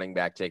going to be a running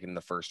back taken in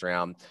the first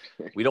round.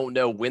 We don't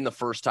know when the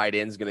first tight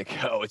end is going to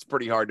go. It's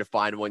pretty hard to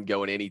find one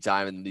going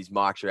anytime in these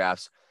mock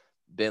drafts.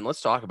 Ben,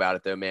 let's talk about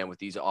it, though, man, with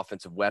these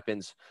offensive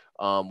weapons.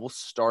 We'll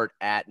start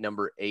at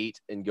number 8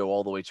 and go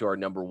all the way to our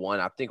number 1.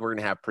 I think we're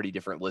going to have pretty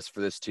different lists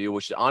for this, too,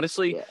 which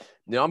honestly,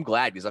 I'm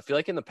glad because I feel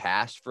like in the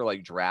past for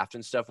like draft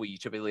and stuff, we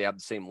typically have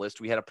the same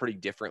list. We had a pretty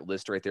different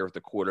list right there with the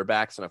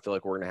quarterbacks, and I feel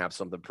like we're going to have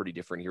something pretty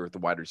different here with the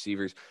wide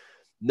receivers.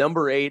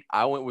 Number 8,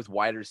 I went with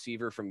wide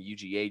receiver from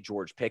UGA,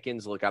 George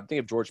Pickens. Look, I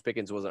think if George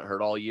Pickens wasn't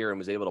hurt all year and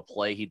was able to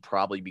play, he'd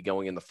probably be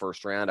going in the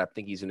first round. I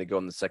think he's going to go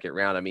in the second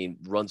round. I mean,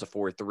 runs a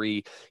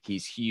 4.3.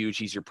 He's huge.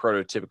 He's your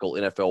prototypical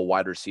NFL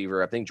wide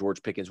receiver. I think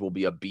George Pickens will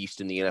be a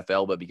beast in the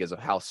NFL, but because of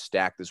how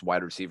stacked this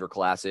wide receiver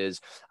class is,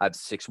 I have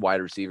 6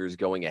 wide receivers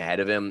going ahead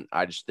of him.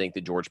 I just think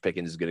that George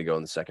Pickens is going to go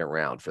in the second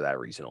round for that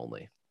reason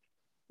only.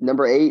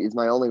 Number 8 is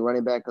my only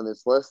running back on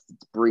this list.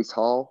 It's Breece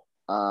Hall.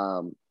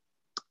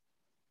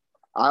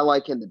 I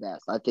like him the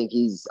best. I think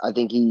he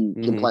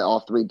can play all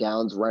 3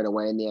 downs right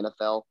away in the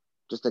NFL.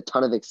 Just a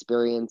ton of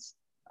experience.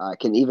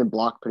 Can even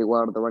block pretty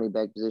well to the running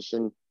back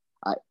position.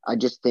 I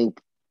just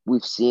think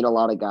we've seen a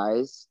lot of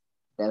guys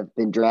that have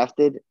been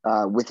drafted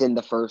within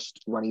the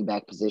first running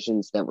back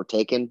positions that were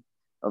taken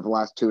over the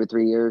last 2 or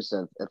 3 years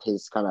of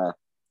his kind of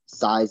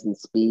size and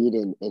speed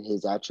and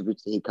his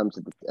attributes that he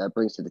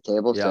brings to the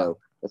table. Yeah. So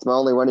it's my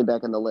only running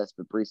back on the list,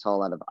 but Breece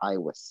Hall out of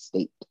Iowa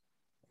State.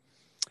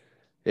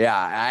 Yeah,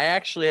 I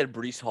actually had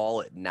Breece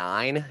Hall at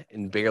 9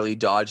 and barely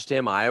dodged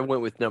him. I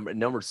went with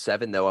number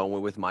 7, though. I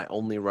went with my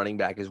only running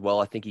back as well.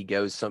 I think he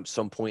goes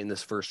some point in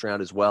this first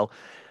round as well.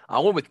 I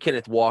went with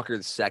Kenneth Walker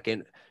the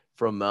second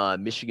from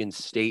Michigan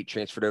State,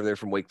 transferred over there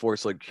from Wake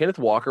Forest. Like Kenneth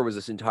Walker was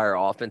this entire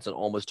offense and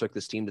almost took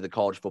this team to the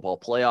college football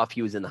playoff.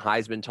 He was in the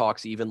Heisman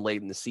talks even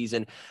late in the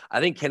season. I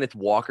think Kenneth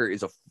Walker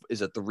is a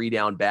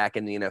 3-down back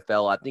in the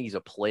NFL. I think he's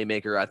a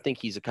playmaker. I think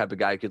he's the type of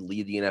guy who could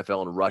lead the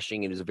NFL in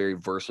rushing and is a very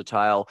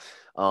versatile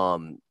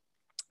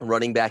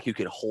running back who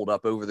can hold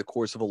up over the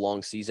course of a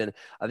long season.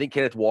 I think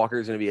Kenneth Walker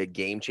is going to be a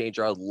game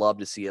changer. I'd love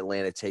to see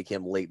Atlanta take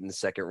him late in the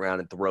second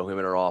round and throw him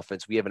in our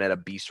offense. We haven't had a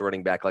beast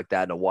running back like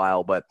that in a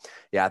while, but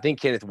yeah, I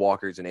think Kenneth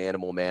Walker is an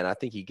animal, man. I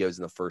think he goes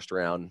in the first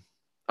round.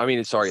 I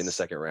mean, sorry, in the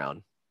second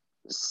round.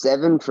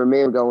 7 for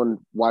me. I'm going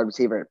wide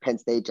receiver at Penn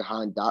State,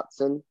 Jahan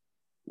Dotson.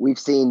 We've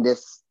seen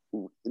this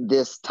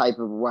type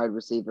of wide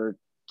receiver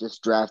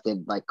just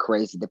drafted like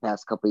crazy the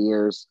past couple of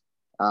years.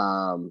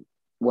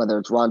 Whether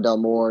it's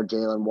Rondell Moore,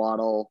 Jalen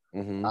Waddle,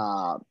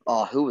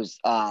 Kadarius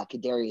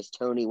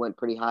Toney went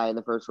pretty high in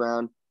the first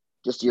round.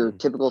 Just your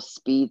typical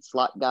speed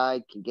slot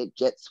guy, can get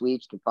jet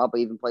sweeps, can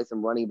probably even play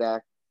some running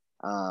back.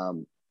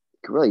 Could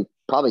really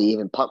probably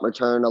even punt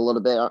return a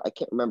little bit. I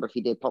can't remember if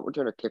he did punt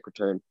return or kick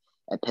return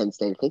at Penn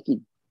State. I think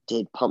he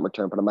did punt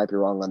return, but I might be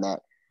wrong on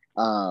that.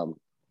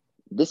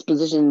 This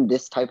position,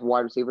 this type of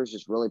wide receiver is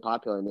just really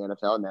popular in the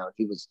NFL now.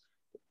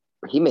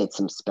 He made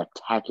some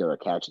spectacular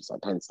catches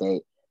at Penn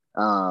State.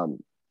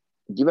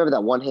 Do you remember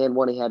that one-hand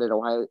one he had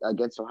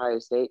against Ohio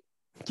State?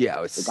 Yeah,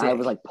 it was the guy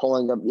was like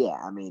pulling up. Yeah,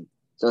 I mean,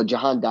 so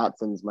Jahan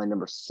Dotson's my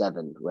number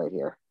 7 right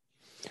here.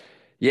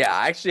 Yeah,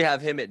 I actually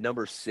have him at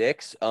number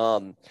 6.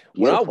 When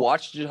I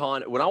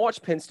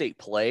watched Penn State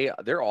play,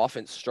 their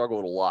offense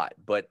struggled a lot,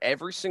 but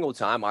every single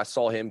time I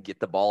saw him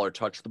get the ball or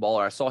touch the ball,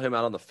 or I saw him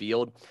out on the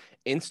field,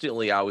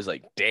 instantly I was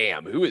like,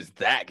 damn, who is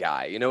that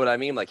guy? You know what I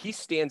mean? Like he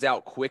stands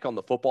out quick on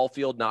the football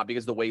field, not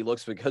because of the way he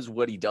looks, but because of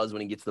what he does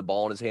when he gets the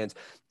ball in his hands.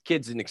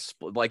 Kid's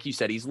like you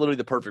said, he's literally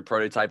the perfect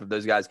prototype of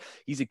those guys.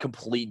 He's a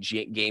complete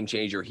game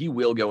changer. He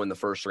will go in the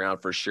first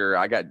round for sure.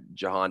 I got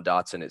Jahan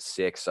Dotson at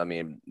 6. I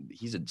mean,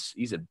 he's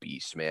a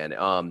beast, man.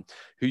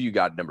 Who you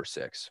got number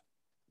 6?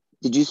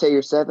 Did you say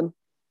you're 7?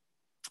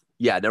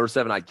 Yeah, number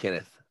 7, I had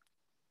Kenneth.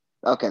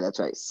 Okay, that's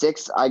right.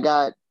 6, I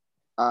got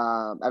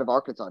out of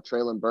Arkansas,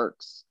 Treylon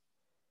Burks.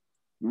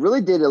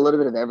 Really did a little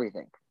bit of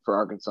everything for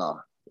Arkansas.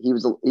 He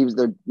was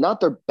not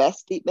their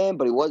best deep man,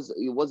 but he was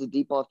a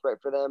deep ball threat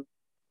for them.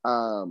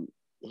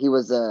 He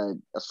was a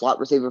slot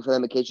receiver for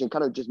them occasionally,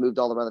 kind of just moved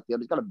all around the field.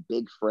 He's got a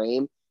big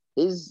frame.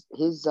 His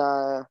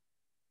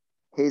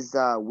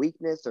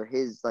weakness or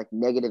his like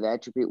negative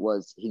attribute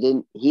was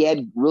he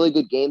had really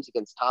good games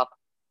against top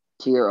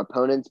tier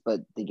opponents,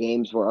 but the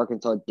games where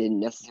Arkansas didn't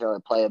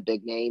necessarily play a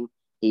big name,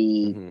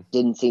 he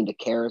didn't seem to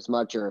care as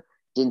much or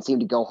didn't seem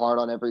to go hard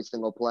on every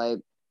single play.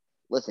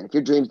 Listen, if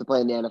your dream's to play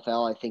in the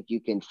NFL, I think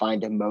you can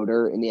find a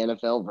motor in the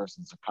NFL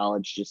versus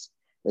college.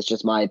 That's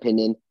just my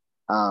opinion.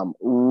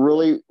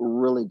 Really,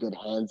 really good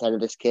hands out of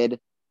this kid.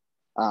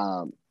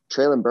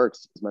 Treylon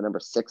Burks is my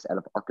number 6 out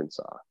of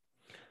Arkansas.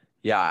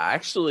 Yeah, I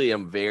actually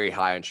am very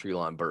high on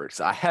Treylon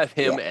Burks. I have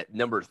him at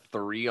number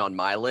 3 on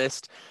my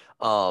list.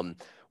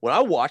 When I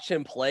watched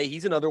him play,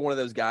 he's another one of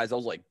those guys. I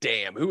was like,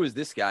 damn, who is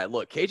this guy?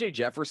 Look, KJ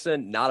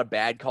Jefferson, not a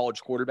bad college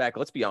quarterback.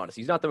 Let's be honest.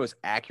 He's not the most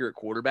accurate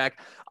quarterback.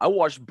 I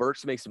watched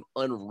Burks make some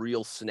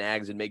unreal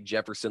snags and make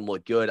Jefferson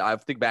look good. I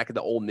think back at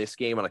the Ole Miss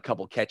game on a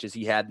couple catches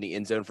he had in the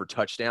end zone for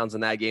touchdowns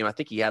in that game. I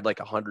think he had like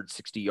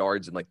 160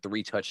 yards and like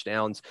 3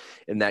 touchdowns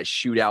in that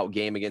shootout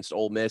game against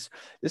Ole Miss.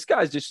 This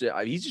guy's he's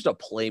just a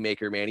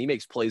playmaker, man. He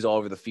makes plays all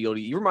over the field.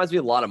 He reminds me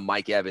a lot of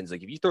Mike Evans.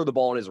 Like if you throw the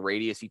ball in his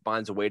radius, he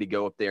finds a way to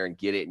go up there and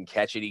get it and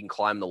catch it. He can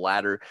climb the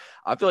ladder.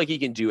 I feel like he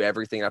can do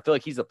everything. I feel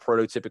like he's a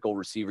prototypical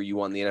receiver you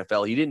want in the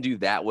NFL. He didn't do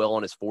that well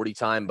on his 40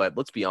 time, but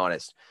let's be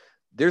honest.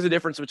 There's a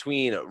difference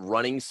between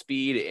running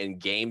speed and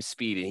game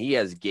speed, and he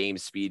has game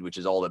speed, which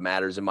is all that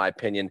matters in my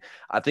opinion.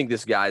 I think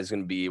this guy is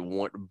going to be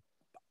one.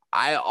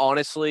 I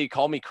honestly,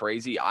 call me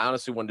crazy, I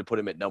honestly wanted to put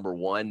him at number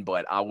 1,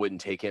 but I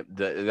wouldn't take him.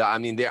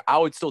 I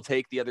would still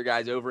take the other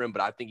guys over him,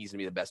 but I think he's going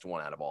to be the best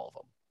one out of all of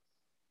them.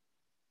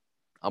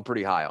 I'm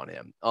pretty high on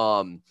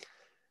him.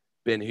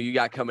 Ben, who you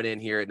got coming in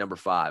here at number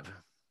 5?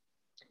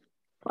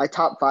 My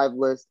top 5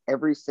 list,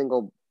 every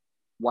single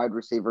wide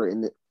receiver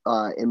in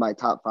my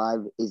top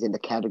 5 is in the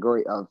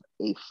category of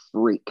a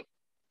freak.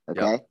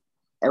 Okay? Yep.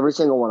 Every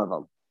single one of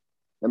them.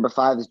 Number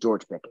 5 is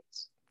George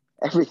Pickens.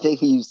 Everything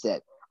you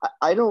said.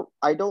 I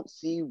don't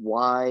see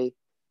why,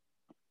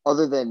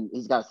 other than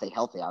he's got to stay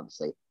healthy,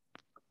 obviously.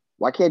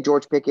 Why can't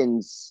George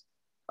Pickens,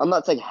 I'm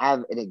not saying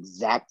have an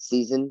exact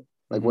season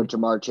like what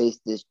Jamar Chase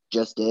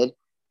just did,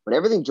 but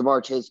everything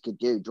Jamar Chase could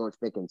do, George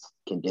Pickens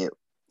can do.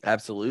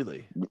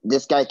 Absolutely.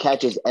 This guy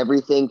catches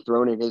everything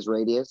thrown in his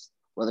radius,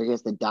 whether he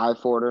has to dive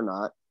for it or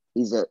not.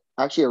 He's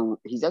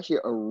actually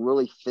a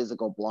really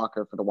physical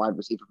blocker for the wide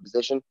receiver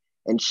position,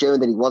 and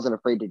showed that he wasn't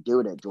afraid to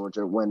do it at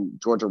Georgia when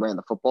Georgia ran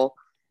the football.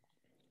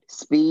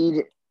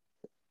 Speed,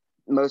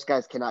 most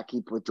guys cannot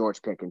keep with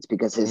George Pickens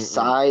because his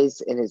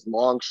size and his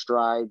long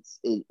strides,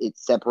 it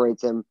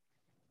separates him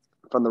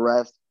from the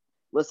rest.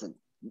 Listen,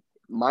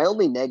 my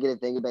only negative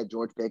thing about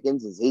George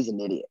Pickens is he's an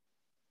idiot.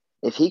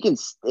 If he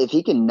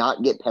can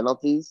not get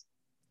penalties,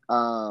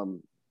 I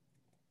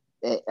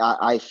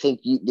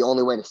think the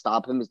only way to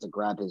stop him is to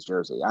grab his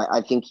jersey.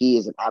 I think he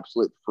is an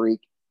absolute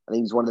freak. I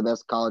think he's one of the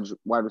best college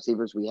wide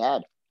receivers we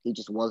had. He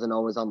just wasn't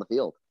always on the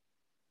field.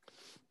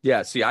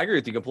 Yeah, see, I agree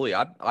with you completely.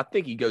 I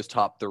think he goes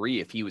top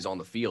 3 if he was on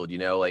the field,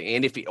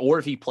 and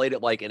if he played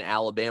at like in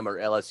Alabama or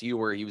LSU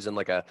where he was in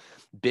like a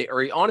big,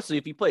 or honestly,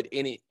 if he played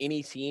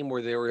any team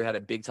where they had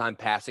a big time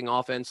passing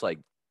offense, like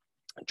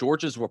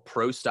Georgia's were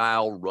pro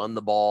style, run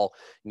the ball,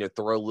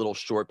 throw a little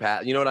short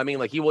pass. You know what I mean?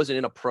 Like he wasn't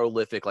in a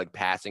prolific like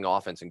passing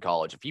offense in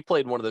college. If he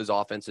played one of those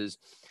offenses,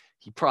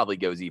 he probably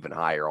goes even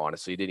higher.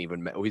 Honestly,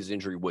 his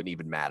injury wouldn't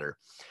even matter.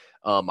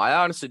 I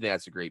honestly think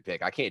that's a great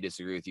pick. I can't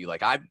disagree with you.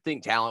 Like I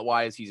think talent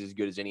wise, he's as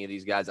good as any of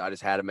these guys. I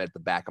just had him at the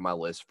back of my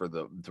list for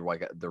the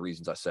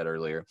reasons I said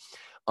earlier.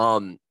 At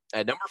number 5,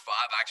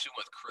 I actually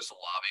went with Chris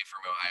Olave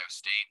from Ohio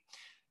State.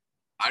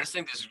 I just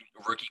think this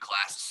rookie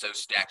class is so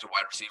stacked at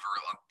wide receiver.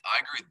 I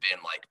agree with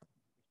Ben. Like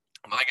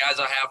my guys,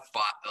 I have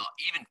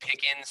even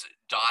Pickens,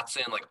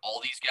 Dotson, like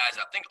all these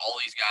guys. I think all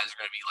these guys are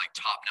going to be like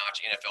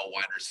top-notch NFL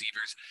wide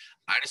receivers.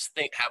 I just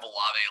have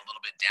Olave a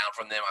little bit down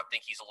from them. I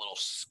think he's a little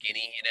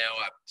skinny.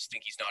 I just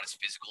think he's not as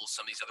physical as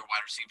some of these other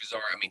wide receivers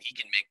are. I mean, he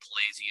can make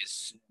plays. He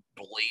has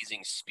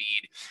blazing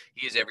speed.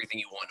 He is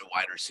everything you want in a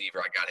wide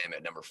receiver. I got him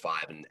at number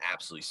 5 in an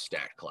absolutely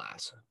stacked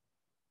class.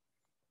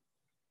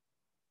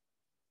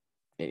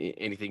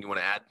 Anything you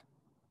want to add?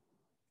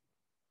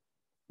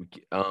 We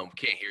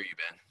can't hear you,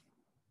 Ben.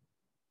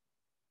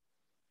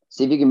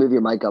 See if you can move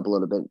your mic up a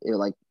little bit.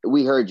 Like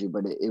we heard you,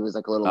 but it was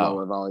like a little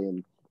lower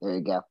volume. There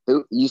you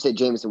go. You said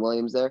Jameson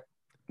Williams there?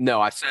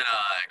 No, I said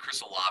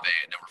Chris Olave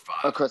at number 5.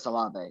 Oh, Chris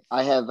Olave.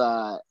 I have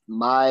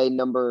my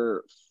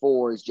number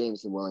 4 is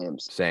Jameson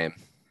Williams. Same.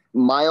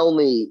 My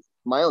only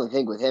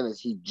thing with him is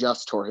he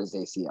just tore his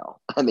ACL.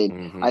 I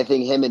mean, I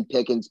think him and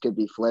Pickens could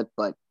be flipped,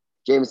 but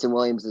Jameson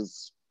Williams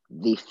is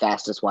the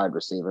fastest wide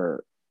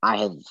receiver I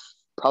have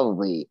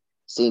probably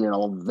seen in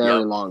a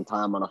very long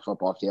time on a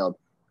football field.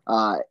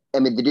 I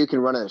mean, the dude can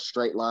run in a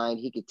straight line.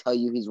 He could tell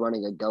you he's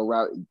running a go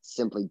route. It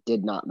simply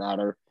did not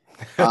matter.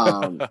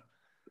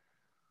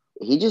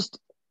 He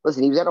was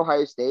at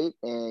Ohio State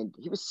and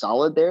he was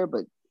solid there,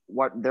 but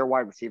their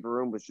wide receiver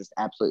room was just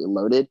absolutely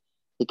loaded.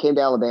 He came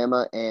to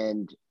Alabama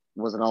and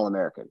was an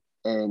All-American,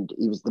 and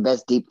he was the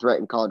best deep threat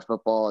in college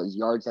football. His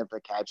yards after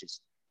the catch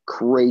is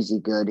crazy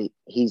good.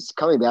 He's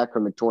coming back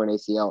from a torn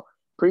ACL,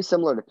 pretty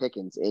similar to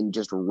Pickens in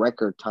just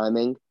record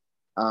timing.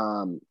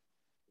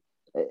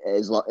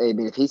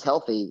 If he's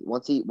healthy,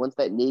 once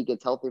that knee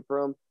gets healthy for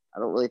him, I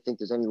don't really think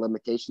there's any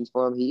limitations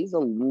for him. He's a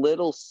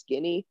little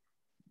skinny,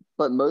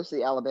 but most of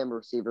the Alabama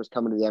receivers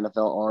coming to the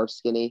NFL are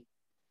skinny.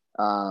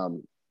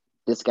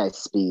 This guy's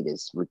speed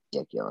is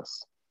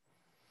ridiculous.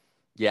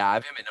 Yeah, I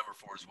have him at number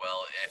 4 as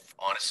well.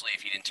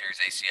 If he didn't tear his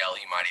ACL,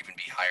 he might even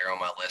be higher on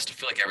my list. I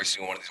feel like every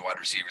single one of these wide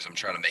receivers, I'm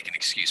trying to make an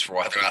excuse for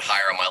why they're not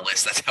higher on my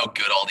list. That's how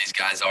good all these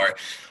guys are.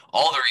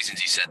 All the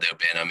reasons you said though,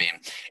 Ben. I mean,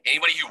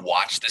 anybody who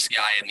watched this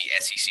guy in the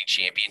SEC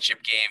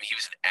championship game, he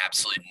was an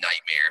absolute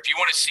nightmare. If you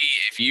want to see,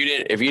 if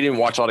you didn't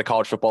watch a lot of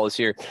college football this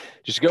year,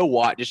 just go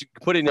watch. Just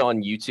put it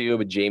on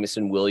YouTube.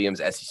 Jamison Williams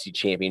SEC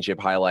championship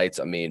highlights.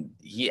 I mean,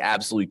 he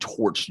absolutely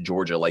torched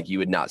Georgia like you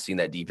had not seen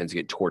that defense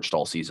get torched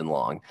all season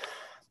long.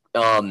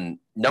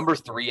 Number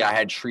 3, I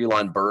had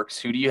Treylon Burks.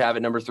 Who do you have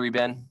at number 3,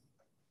 Ben?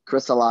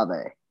 Chris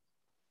Olave,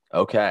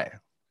 Okay.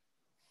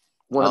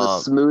 one of the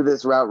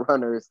smoothest route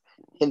runners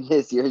in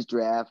this year's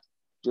draft.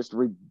 Just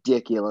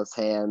ridiculous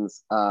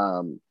hands.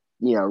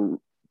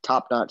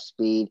 Top-notch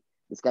speed.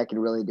 This guy can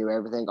really do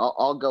everything.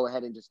 I'll go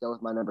ahead and just go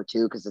with my number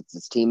 2 because it's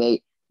his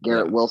teammate,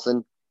 Garrett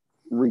Wilson.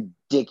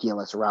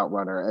 Ridiculous route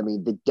runner. I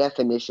mean, the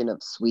definition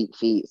of sweet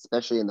feet,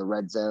 especially in the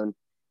red zone.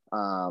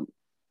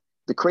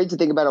 The crazy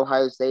thing about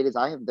Ohio State is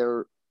I have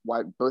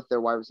both their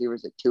wide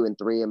receivers at 2 and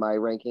 3 in my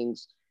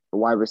rankings for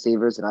wide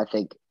receivers, and I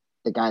think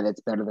the guy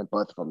that's better than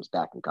both of them is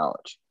back in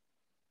college.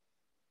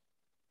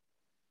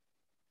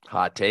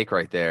 Hot take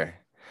right there.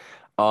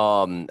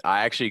 I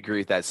actually agree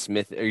with that.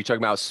 Smith, are you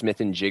talking about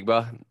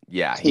Smith-Njigba?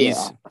 Yeah,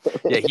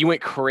 he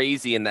went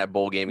crazy in that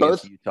bowl game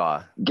against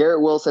Utah.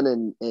 Garrett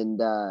Wilson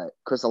and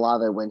Chris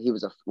Olave, when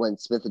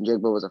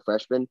Smith-Njigba was a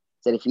freshman,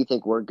 said, if you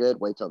think we're good,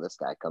 wait till this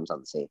guy comes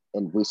on the scene.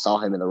 And we saw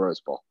him in the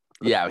Rose Bowl.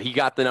 Yeah, he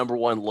got the number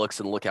 1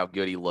 looks, and look how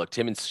good he looked.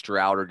 Him and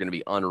Stroud are going to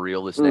be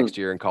unreal this next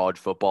year in college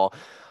football.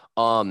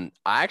 I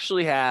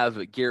actually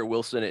have Garrett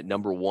Wilson at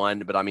number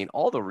 1, but I mean,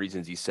 all the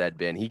reasons you said,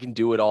 Ben, he can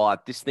do it all. I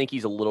just think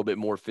he's a little bit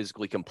more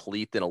physically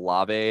complete than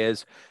Olave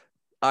is.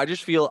 I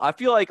feel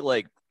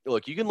like,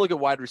 look, you can look at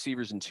wide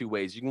receivers in 2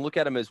 ways. You can look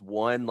at them as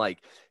one, like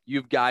you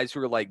have guys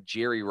who are like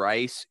Jerry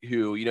Rice,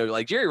 who,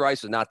 like Jerry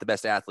Rice was not the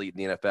best athlete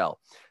in the NFL,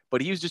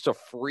 but he was just a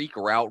freak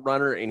route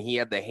runner, and he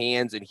had the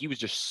hands, and he was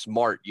just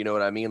smart. You know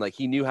what I mean? Like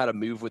he knew how to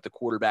move with the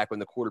quarterback when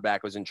the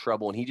quarterback was in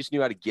trouble, and he just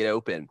knew how to get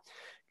open,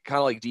 kind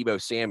of like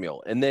Deebo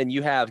Samuel. And then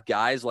you have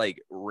guys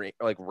like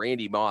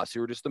Randy Moss,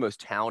 who are just the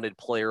most talented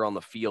player on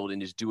the field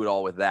and just do it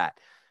all with that.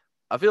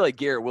 I feel like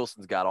Garrett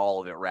Wilson's got all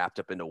of it wrapped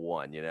up into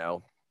one,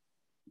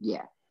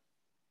 Yeah.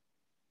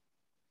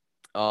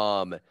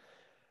 I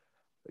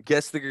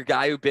guess the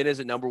guy who Ben is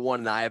at number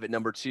 1 and I have at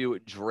number 2,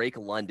 Drake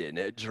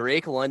London.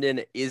 Drake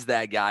London is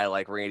that guy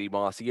like Randy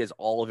Moss. He has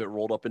all of it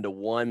rolled up into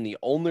one. The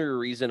only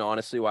reason,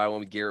 honestly, why I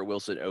went with Garrett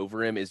Wilson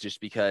over him is just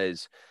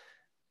because,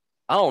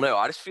 I don't know.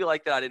 I just feel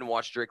like that I didn't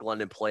watch Drake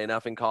London play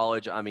enough in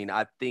college. I mean,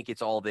 I think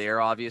it's all there,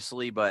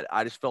 obviously, but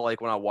I just felt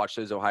like when I watched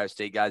those Ohio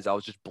State guys, I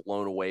was just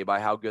blown away by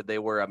how good they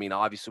were. I mean,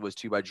 obviously it was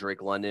 2 by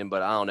Drake London,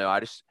 but I don't know.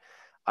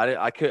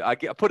 I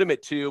put him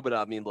at 2, but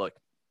I mean, look,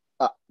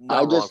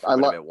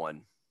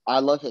 I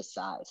love his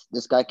size.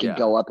 This guy can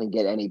go up and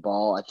get any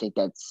ball. I think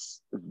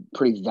that's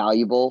pretty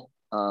valuable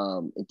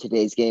in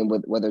today's game,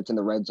 whether it's in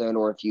the red zone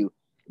or if you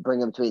bring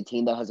him to a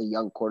team that has a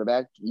young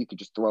quarterback, you could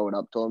just throw it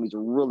up to him. He's a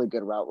really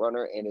good route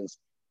runner, and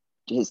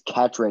his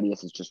catch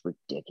radius is just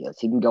ridiculous.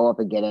 He can go up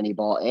and get any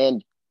ball,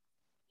 and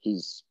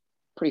he's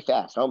pretty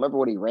fast. I don't remember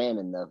what he ran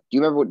in the.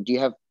 Do you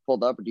have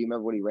pulled up, or do you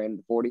remember what he ran in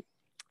the 40?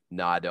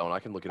 No, I don't. I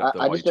can look it up.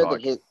 I just know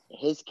that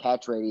his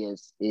catch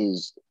radius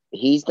is.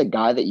 He's the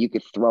guy that you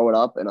could throw it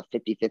up in a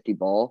 50-50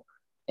 ball,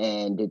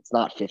 and it's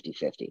not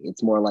 50-50.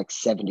 It's more like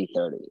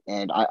 70-30.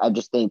 And I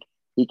just think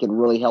he can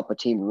really help a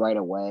team right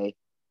away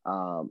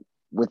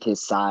with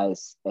his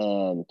size.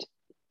 And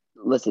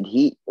listen,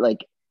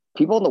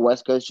 people on the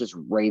West Coast just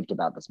raved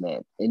about this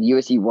man, and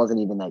USC wasn't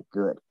even that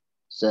good.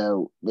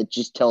 So that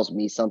just tells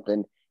me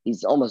something.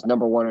 He's almost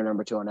number 1 or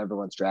number 2 on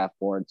everyone's draft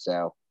board.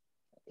 So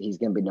he's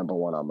going to be number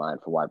 1 on mine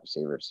for wide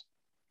receivers.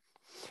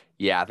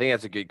 Yeah, I think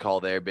that's a good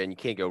call there, Ben. You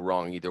can't go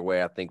wrong either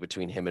way, I think,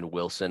 between him and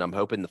Wilson. I'm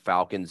hoping the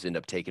Falcons end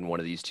up taking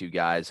one of these 2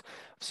 guys.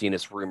 I've seen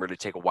this rumor to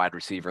take a wide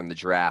receiver in the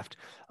draft.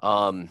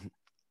 Ben,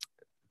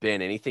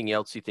 anything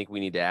else you think we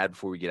need to add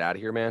before we get out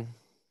of here, man?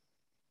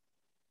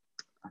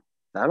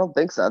 I don't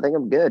think so. I think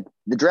I'm good.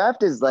 The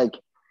draft is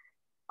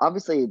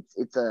obviously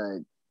it's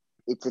a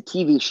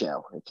TV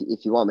show,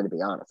 if you want me to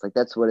be honest.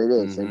 That's what it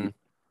is. Mm-hmm. And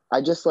I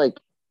just I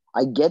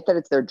get that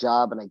it's their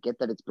job, and I get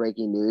that it's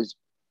breaking news,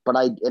 but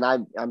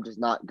I'm just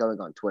not going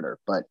on Twitter.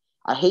 But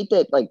I hate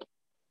that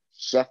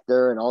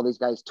Schefter and all these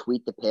guys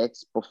tweet the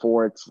picks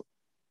before it's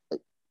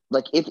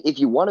if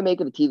you want to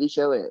make it a TV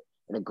show and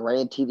a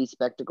grand TV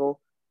spectacle,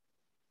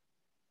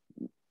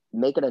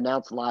 make it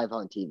announced live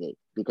on TV,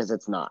 because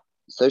it's not.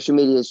 Social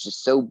media is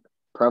just so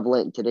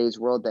prevalent in today's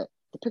world that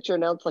the picks are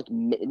announced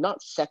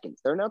not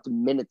seconds. They're announced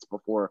minutes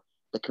before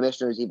the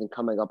commissioner is even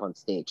coming up on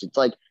stage. It's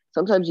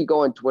sometimes you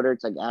go on Twitter,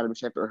 it's like Adam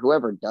Schefter or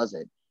whoever does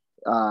it.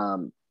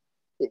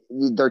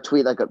 Their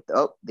tweet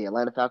the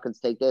Atlanta Falcons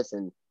take this,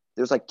 and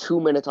there's 2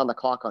 minutes on the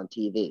clock on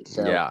TV.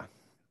 So yeah,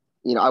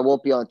 I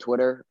won't be on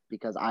Twitter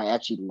because I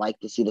actually like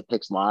to see the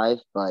picks live,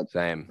 but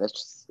same.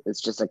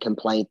 It's just a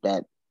complaint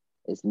that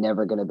is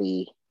never going to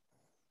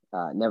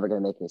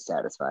make me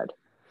satisfied.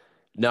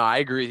 No, I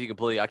agree with you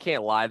completely. I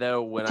can't lie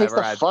though. It takes the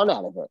Whenever fun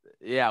out of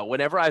it.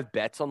 whenever I have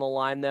bets on the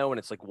line though, and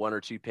it's like 1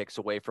 or 2 picks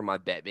away from my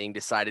bet being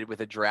decided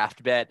with a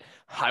draft bet,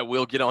 I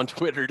will get on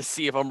Twitter to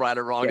see if I'm right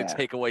or wrong to Yeah.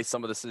 take away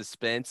some of the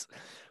suspense.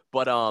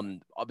 But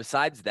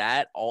besides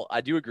that, I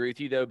do agree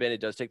with you though, Ben.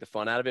 It does take the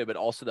fun out of it. But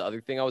also the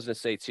other thing I was gonna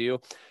say too,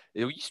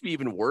 it used to be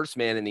even worse,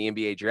 man, in the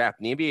NBA draft.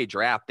 In the NBA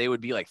draft, they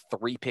would be like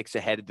 3 picks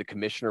ahead of the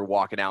commissioner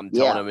walking out and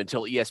telling Yeah. them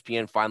until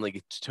ESPN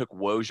finally took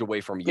Woj away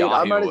from Dude,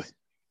 Yahoo.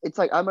 it's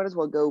like I might as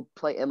well go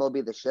play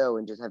MLB The Show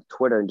and just have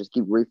Twitter and just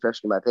keep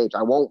refreshing my page.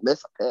 I won't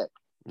miss a pick.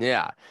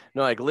 Yeah,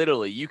 no, like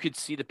literally, you could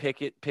see the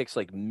picks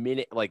like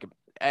literally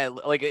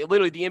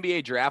the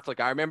NBA draft. Like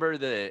I remember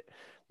the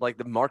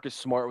Marcus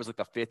Smart was like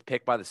the 5th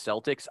pick by the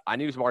Celtics. I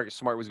knew Marcus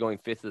Smart was going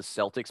 5th to the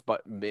Celtics,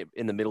 but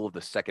in the middle of the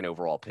 2nd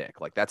overall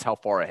pick. Like that's how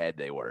far ahead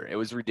they were. It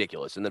was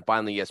ridiculous. And then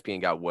finally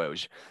ESPN got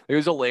Woj. It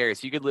was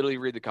hilarious. You could literally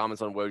read the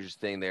comments on Woj's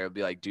thing there. It'd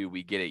be like, dude,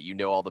 we get it. You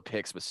know all the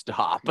picks, but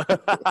stop.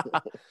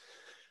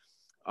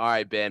 All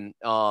right, Ben.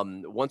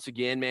 Once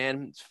again,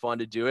 man, it's fun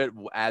to do it.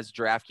 As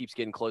draft keeps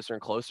getting closer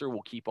and closer,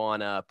 we'll keep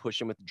on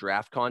pushing with the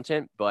draft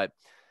content. But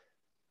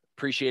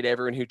appreciate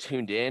everyone who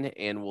tuned in,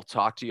 and we'll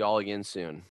talk to you all again soon.